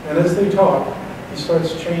 And as they talk, he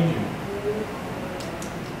starts changing.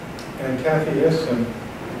 And Kathy asks him,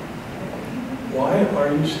 why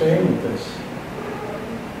are you staying with this?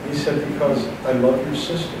 He said, because I love your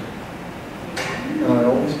sister. And I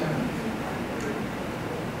always have.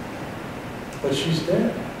 But she's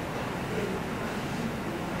dead.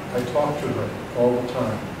 I talk to her all the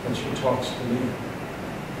time, and she talks to me.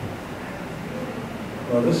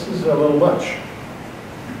 Well, this is a little much.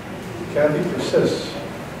 Kathy persists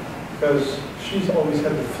because she's always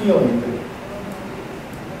had the feeling that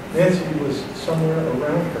Nancy was somewhere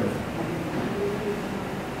around her.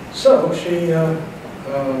 So she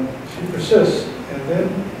persists, and then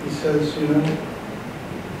he says, you know,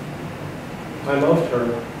 I loved her,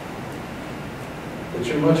 but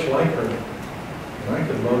you're much like her, and I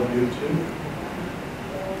could love you too.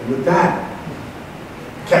 And with that,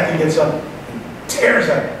 Kathy gets up and tears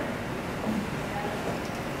at her.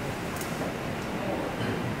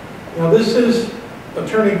 Now this is a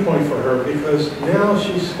turning point for her because now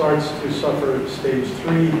she starts to suffer stage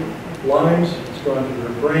 3 Lyme's. It's gone to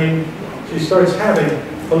her brain. She starts having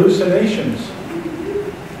hallucinations.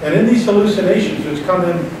 And in these hallucinations, which come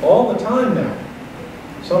in all the time now,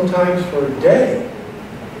 sometimes for a day,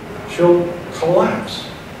 she'll collapse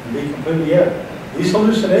and be completely dead. These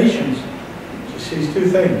hallucinations, she sees 2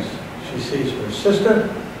 things. She sees her sister,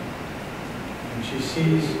 and she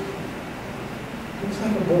sees, looks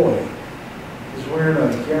like a boy. He's wearing a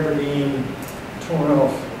gabardine, torn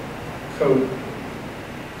off coat,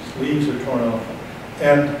 sleeves are torn off,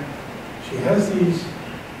 and she has these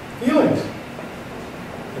feelings.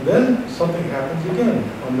 And then something happens again.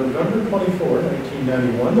 On November 24,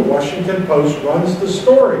 1991, the Washington Post runs the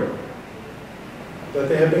story that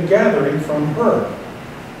they have been gathering from her,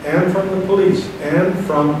 and from the police, and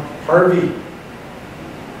from Harvey.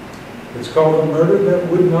 It's called The Murder That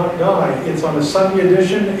Would Not Die. It's on a Sunday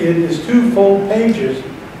edition. It is 2 full pages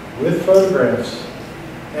with photographs.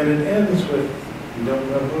 And it ends with, you don't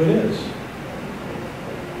know who it is.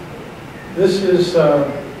 This is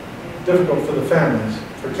difficult for the families.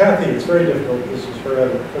 For Kathy, it's very difficult. This is her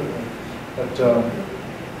at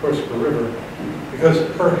Corsica River, because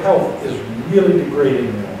her health is really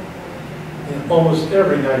degrading now. And almost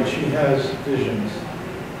every night she has visions.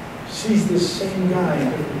 She sees this same guy in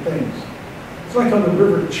different things. It's like on the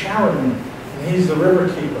River Charon, and he's the river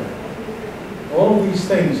keeper. All of these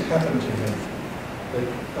things happen to him,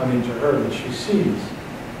 to her, that she sees.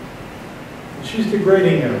 And she's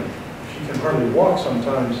degrading now. She can hardly walk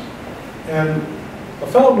sometimes. And a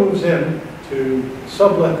fellow moves in to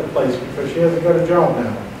sublet the place because she hasn't got a job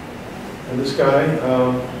now. And this guy,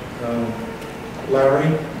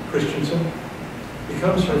 Larry Christensen,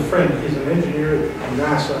 becomes her friend. He's an engineer at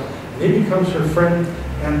NASA. And he becomes her friend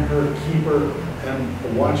and her keeper and the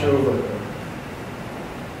watch over her.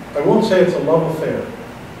 I won't say it's a love affair,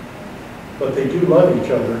 but they do love each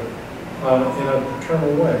other in a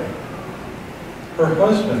paternal way. Her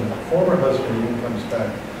husband, former husband, even comes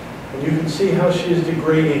back. And you can see how she is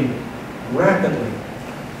degrading rapidly.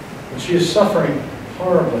 And she is suffering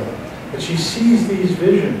horribly. But she sees these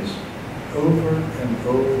visions over and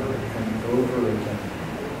over and over again.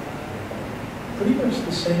 Pretty much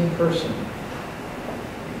the same person.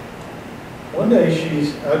 One day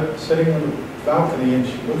she's out sitting on the balcony and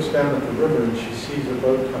she looks down at the river and she sees a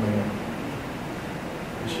boat coming in.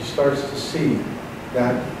 And she starts to see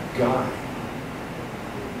that guy.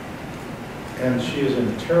 And she is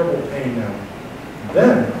in terrible pain now.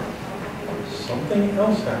 Then, something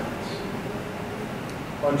else happens.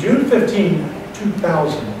 On June 15,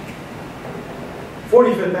 2000,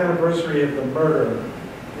 45th anniversary of the murder,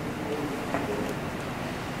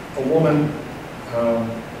 a woman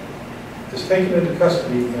is taken into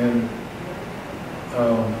custody in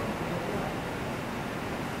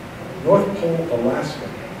North Pole, Alaska.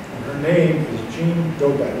 And her name is Jean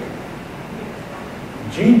Dobeck.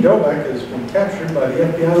 Jean Dobeck has been captured by the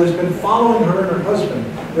FBI. Who's been following her and her husband.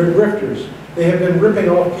 They're grifters. They have been ripping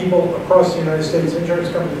off people across the United States, insurance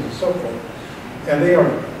companies and so forth. And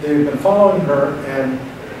they've been following her, and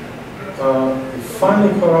they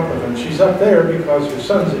finally caught up with her. And she's up there because her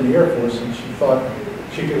son's in the Air Force, and she thought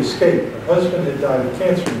she could escape. Her husband had died of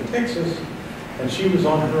cancer in Texas, and she was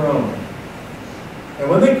on her own. And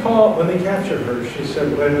when they captured her, she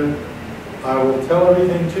said, "Wait a minute, I will tell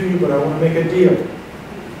everything to you, but I want to make a deal.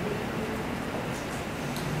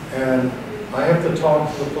 And I have to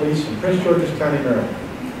talk to the police in Prince George's County, Maryland."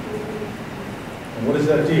 And what is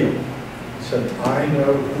that deal? He said, "I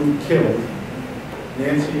know who killed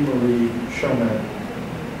Nancy Marie Shomette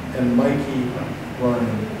and Mikey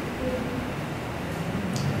Ryan."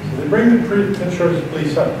 So they bring the Prince George's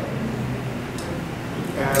police up.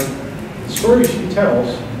 And the story she tells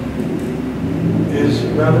is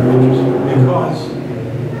rather interesting because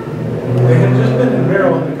they had just been in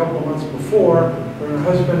Maryland a couple of months before. Her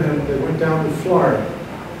husband and they went down to Florida.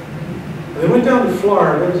 And they went down to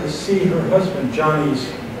Florida to see her husband,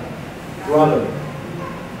 Johnny's brother,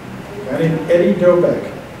 a guy named Eddie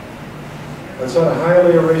Dobeck. That's at a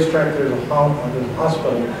Hialeah racetrack. There's a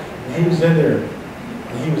hospital, and he was in there,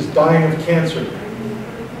 and he was dying of cancer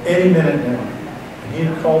any minute now. And he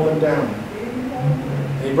had called them down.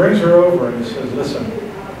 And he brings her over and he says, listen,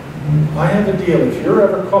 I have a deal. If you're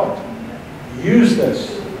ever caught, use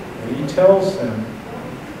this. And he tells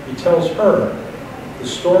her the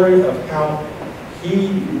story of how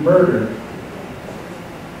he murdered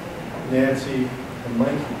Nancy and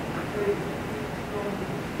Mikey.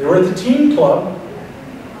 They were at the teen club.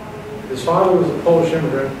 His father was a Polish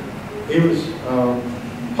immigrant. He was a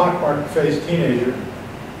pockmarked-faced teenager.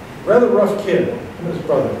 Rather rough kid, him and his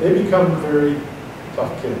brother. They become very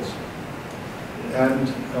tough kids. And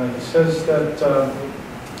he says that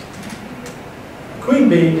Queen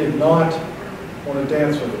Bee did not want to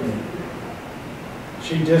dance with me.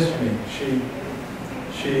 She dissed me. She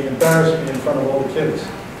embarrassed me in front of all the kids.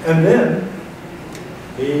 And then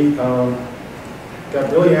he got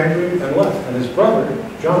really angry and left. And his brother,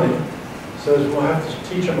 Johnny, says, we'll have to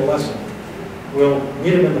teach him a lesson. We'll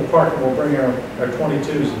meet him in the park and we'll bring our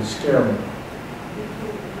 22s and scare him.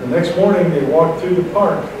 The next morning they walked through the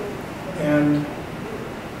park and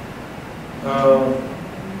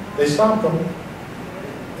they stopped them,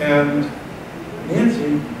 and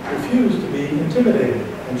Nancy refused to be intimidated.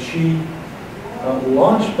 And she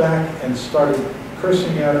launched back and started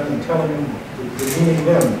cursing at him and telling him to demeaning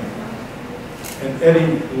them. And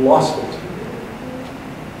Eddie lost it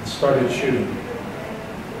and started shooting.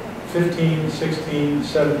 15, 16,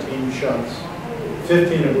 17 shots.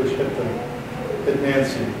 15 of which hit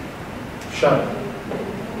Nancy. Shot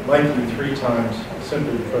Mikey 3 times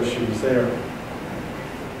simply because she was there.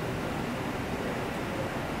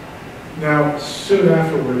 Now, soon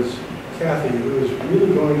afterwards, Kathy, who is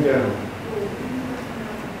really going down,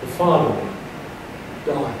 the father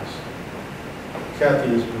dies.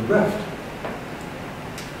 Kathy is bereft.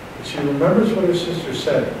 But she remembers what her sister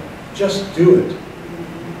said. Just do it.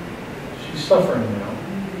 She's suffering now,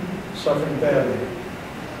 suffering badly.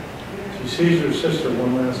 She sees her sister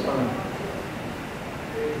one last time.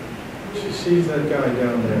 She sees that guy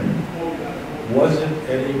down there. Was it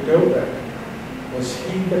Eddie Dobek? Was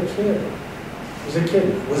he the kid? Was a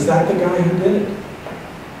kid? Was that the guy who did it?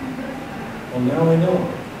 Well, now I know.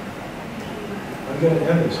 I'm going to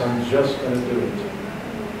end this. I'm just going to do it.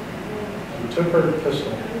 She took her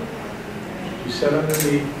pistol. She sat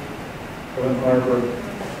underneath of an arbor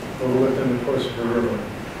overlooking the course of the river.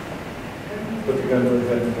 Put the gun to her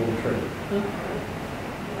head and pulled the trigger.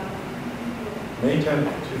 May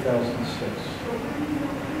 10th, 2006.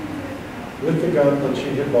 With the gun that she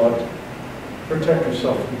had bought to protect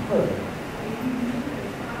herself from Harvey.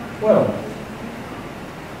 Well,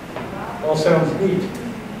 all sounds neat.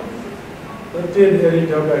 But did Eddie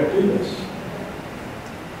Dobek do this?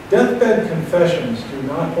 Deathbed confessions do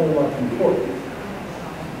not hold up in court,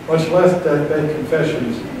 much less deathbed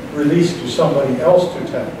confessions released to somebody else to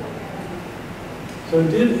tell. So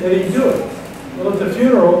did Eddie do it? Well, at the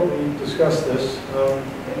funeral, we discussed this.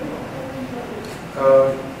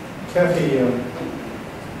 Kathy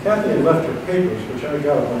had left her papers, which I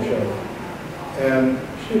got a bunch of, and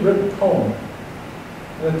she had written a poem.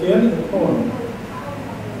 And at the end of the poem,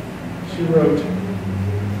 she wrote,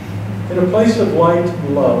 "In a place of light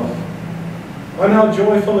and love, I now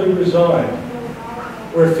joyfully reside,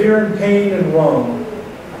 where fear and pain and wrong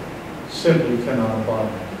simply cannot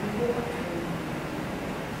abide."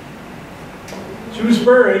 She was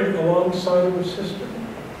buried alongside of her sister.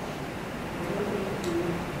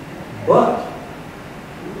 But,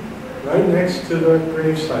 right next to the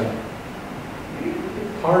gravesite,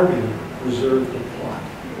 Harvey reserved a plot.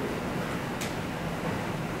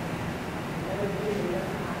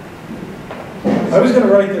 I was going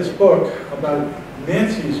to write this book about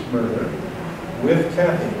Nancy's murder with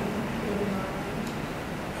Kathy.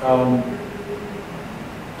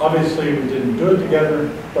 Obviously, we didn't do it together,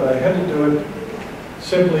 but I had to do it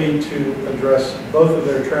simply to address both of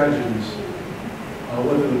their tragedies.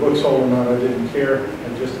 Whether the book sold or not, I didn't care.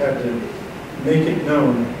 I just had to make it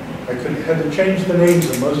known. I had to change the names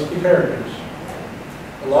of most of the characters.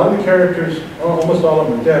 A lot of the characters, almost all of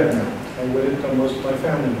them are dead now. I waited until most of my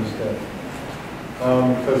family was dead,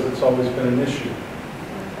 because it's always been an issue.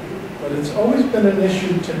 But it's always been an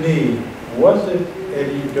issue to me. Was it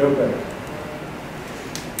Eddie Dobek?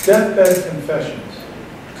 Deathbed confessions.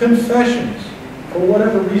 Confessions, for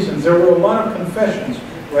whatever reasons. There were a lot of confessions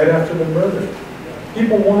right after the murder.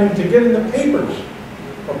 People wanting to get in the papers,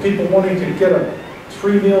 or people wanting to get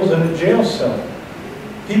 3 meals in a jail cell.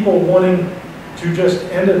 People wanting to just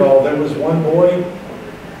end it all. There was one boy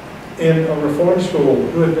in a reform school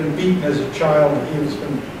who had been beaten as a child. He was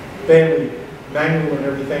been badly mangled and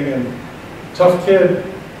everything, and tough kid,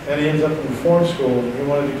 and he ends up in reform school, and he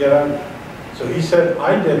wanted to get out. So he said,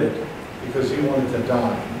 I did it because he wanted to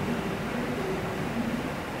die.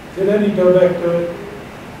 Did Eddie Dobeck do it?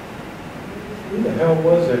 Who the hell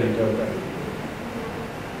was Eddie Dobeck?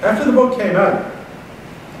 After the book came out,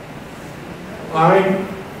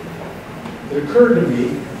 it occurred to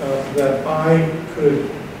me that I could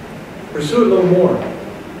pursue it a little more.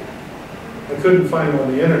 I couldn't find it on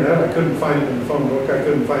the internet, I couldn't find it in the phone book, I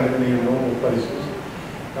couldn't find it in any normal places.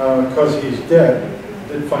 Because he's dead,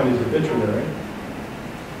 didn't find his obituary.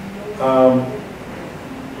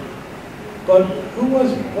 But who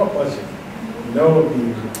was he? What was he? You know, he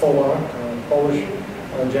was a Polish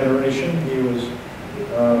generation. He was,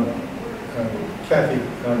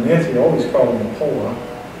 Nancy always called him a Polak.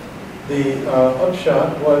 The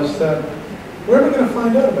upshot was that we're never going to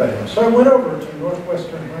find out about him. So I went over to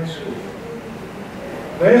Northwestern High School.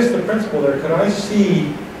 And I asked the principal there, could I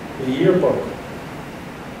see the yearbook?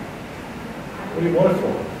 What do you want it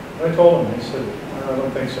for? And I told him. He said, I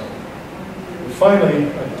don't think so. And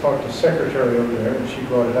finally, I talked to the secretary over there, and she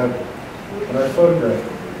brought it out, and I photographed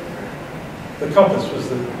it. The Compass was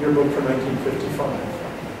the yearbook for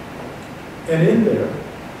 1955. And in there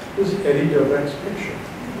was Eddie Dobeck's picture.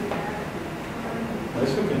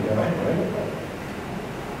 Nice looking guy, right?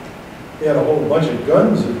 He had a whole bunch of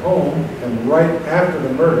guns at home, and right after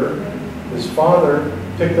the murder, his father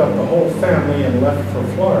picked up the whole family and left for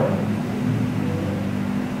Florida.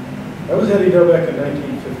 That was Eddie Dobeck in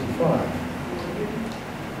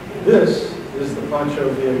 1955. This is the Pancho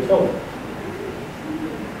Villa killer.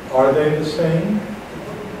 Are they the same?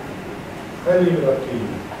 I leave it up to you.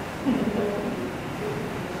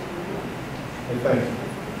 And thank you.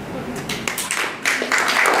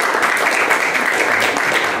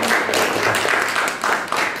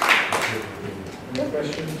 Any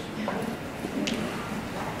questions?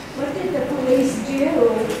 What did the police do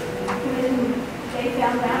when they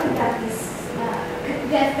found out about this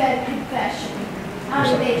deathbed confession? How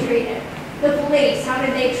did they treat it? The police, how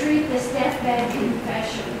did they treat this deathbed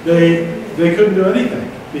confession? They couldn't do anything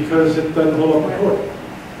because it doesn't hold up in court.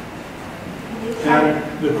 And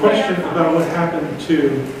the question about what happened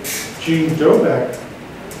to Jean Dobeck,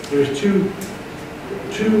 there's two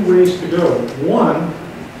ways to go. One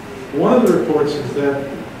of the reports is that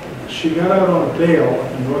she got out on a bail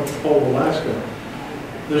in North Pole, Alaska.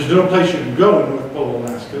 There's no place you can go in North Pole,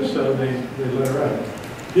 Alaska, so they let her out.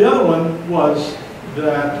 The other one was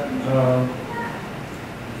that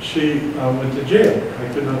she went to jail. I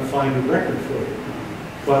could not find a record for it.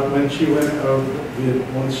 But when she went out, the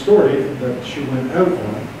one story that she went out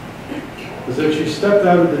on was that she stepped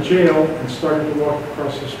out of the jail and started to walk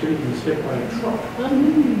across the street and was hit by a truck.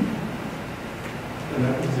 And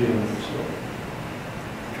that was the end of the story.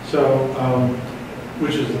 So,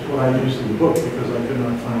 which is what I used in the book because I could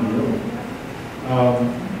not find the other one.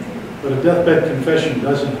 But a deathbed confession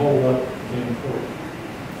doesn't hold up in court.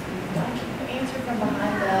 Answer from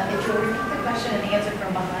behind the, if you'll repeat the question and answer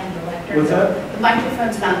from behind the lectern. What's that? The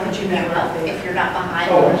microphone's not what you mute up if you're not behind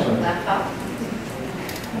the laptop.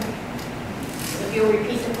 So if you'll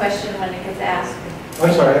repeat the question when it gets asked.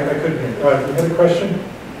 I'm sorry, I couldn't hear. You had a question?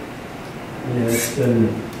 Yeah, it's been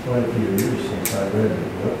quite a few years since I read the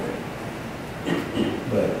book.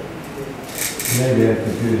 But maybe I'm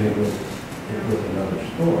confusing it with another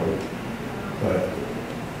story. But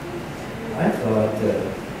I thought that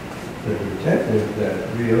the detective that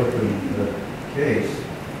reopened the case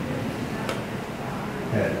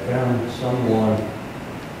had found someone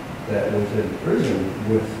that was in prison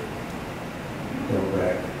with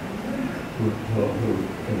Dobeck who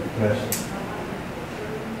confessed.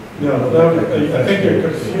 No, I think you're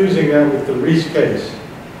confusing that with the Reese case.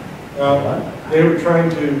 They were trying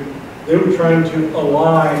to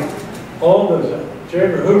ally all those. J.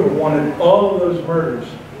 Edgar Hoover wanted all of those murders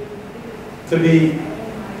to be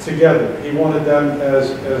together. He wanted them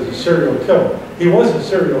as a serial killer. He was a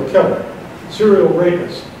serial killer, serial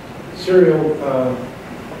rapist, serial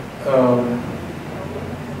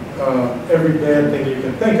every bad thing you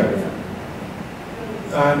can think of.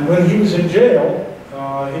 And when he was in jail,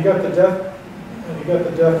 he got the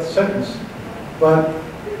death sentence, but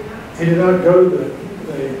he did not go to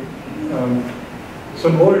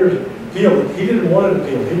some lawyers appealed it. He didn't want it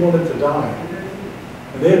appealed. He wanted to die.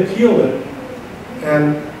 And they appealed it,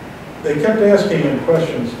 and they kept asking him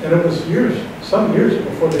questions, and it was some years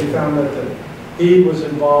before they found out that he was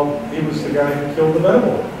involved. He was the guy who killed the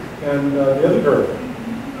Venable and the other girl.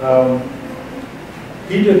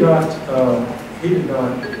 He did not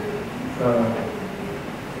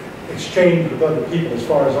exchange with other people, as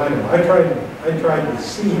far as I know. I tried to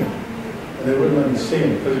see him, and they wouldn't let me see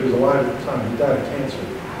him because he was alive at the time. He died of cancer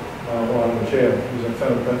while in jail. He was in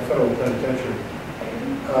federal penitentiary,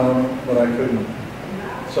 but I couldn't.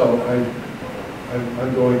 So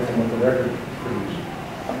I'm going from what the record proves.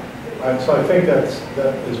 So I think that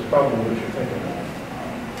is probably what you're thinking of.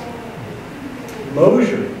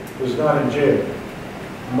 Mosier was not in jail.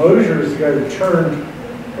 Mosier is the guy who turned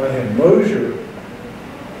right hand. Mosier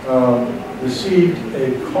received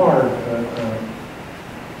a card,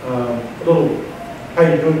 a little how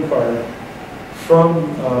you doing card from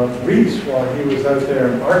Reese while he was out there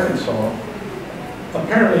in Arkansas,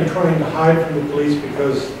 apparently trying to hide from the police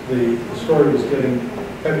because the story was getting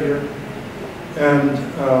heavier. And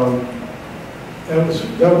that was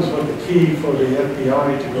what the key for the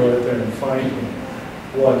FBI to go out there and find him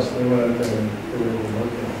was. They went out there and they were able to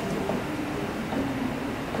locate him.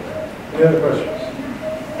 Any other questions?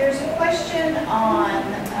 There's a question on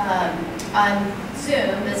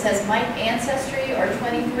Zoom that says, might Ancestry or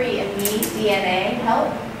 23andMe DNA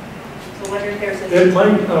help? So whether there's a... It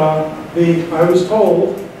might, I was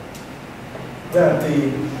told that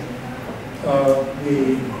the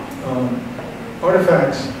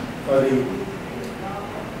artifacts, the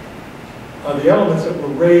elements that were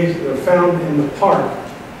raised, that were found in the park,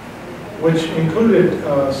 which included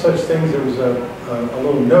such things. There was a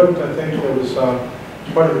little note, I think. There was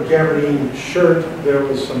part of a gabardine shirt. There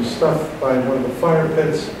was some stuff by one of the fire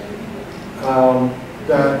pits.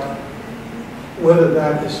 That whether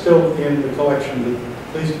that is still in the collection of the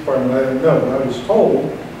police department, I don't know. But I was told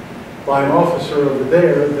by an officer over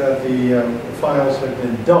there that the files had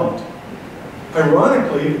been dumped.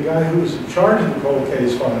 Ironically, the guy who was in charge of the cold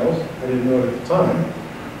case files, I didn't know it at the time,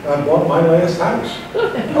 bought my last house.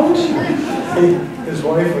 His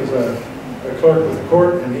wife was a clerk with the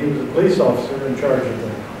court, and he was a police officer in charge of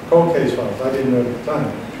the cold case files. I didn't know it at the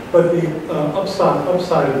time. But the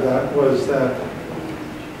upside of that was that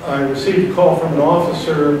I received a call from an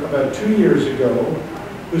officer about 2 years ago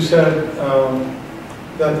who said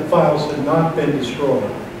that the files had not been destroyed.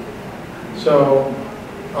 So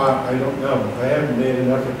I don't know. I haven't made an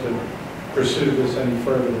effort to pursue this any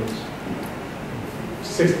further. It's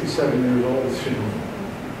 67 years old.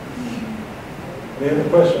 Any other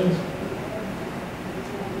questions?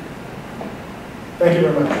 Thank you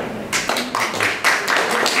very much.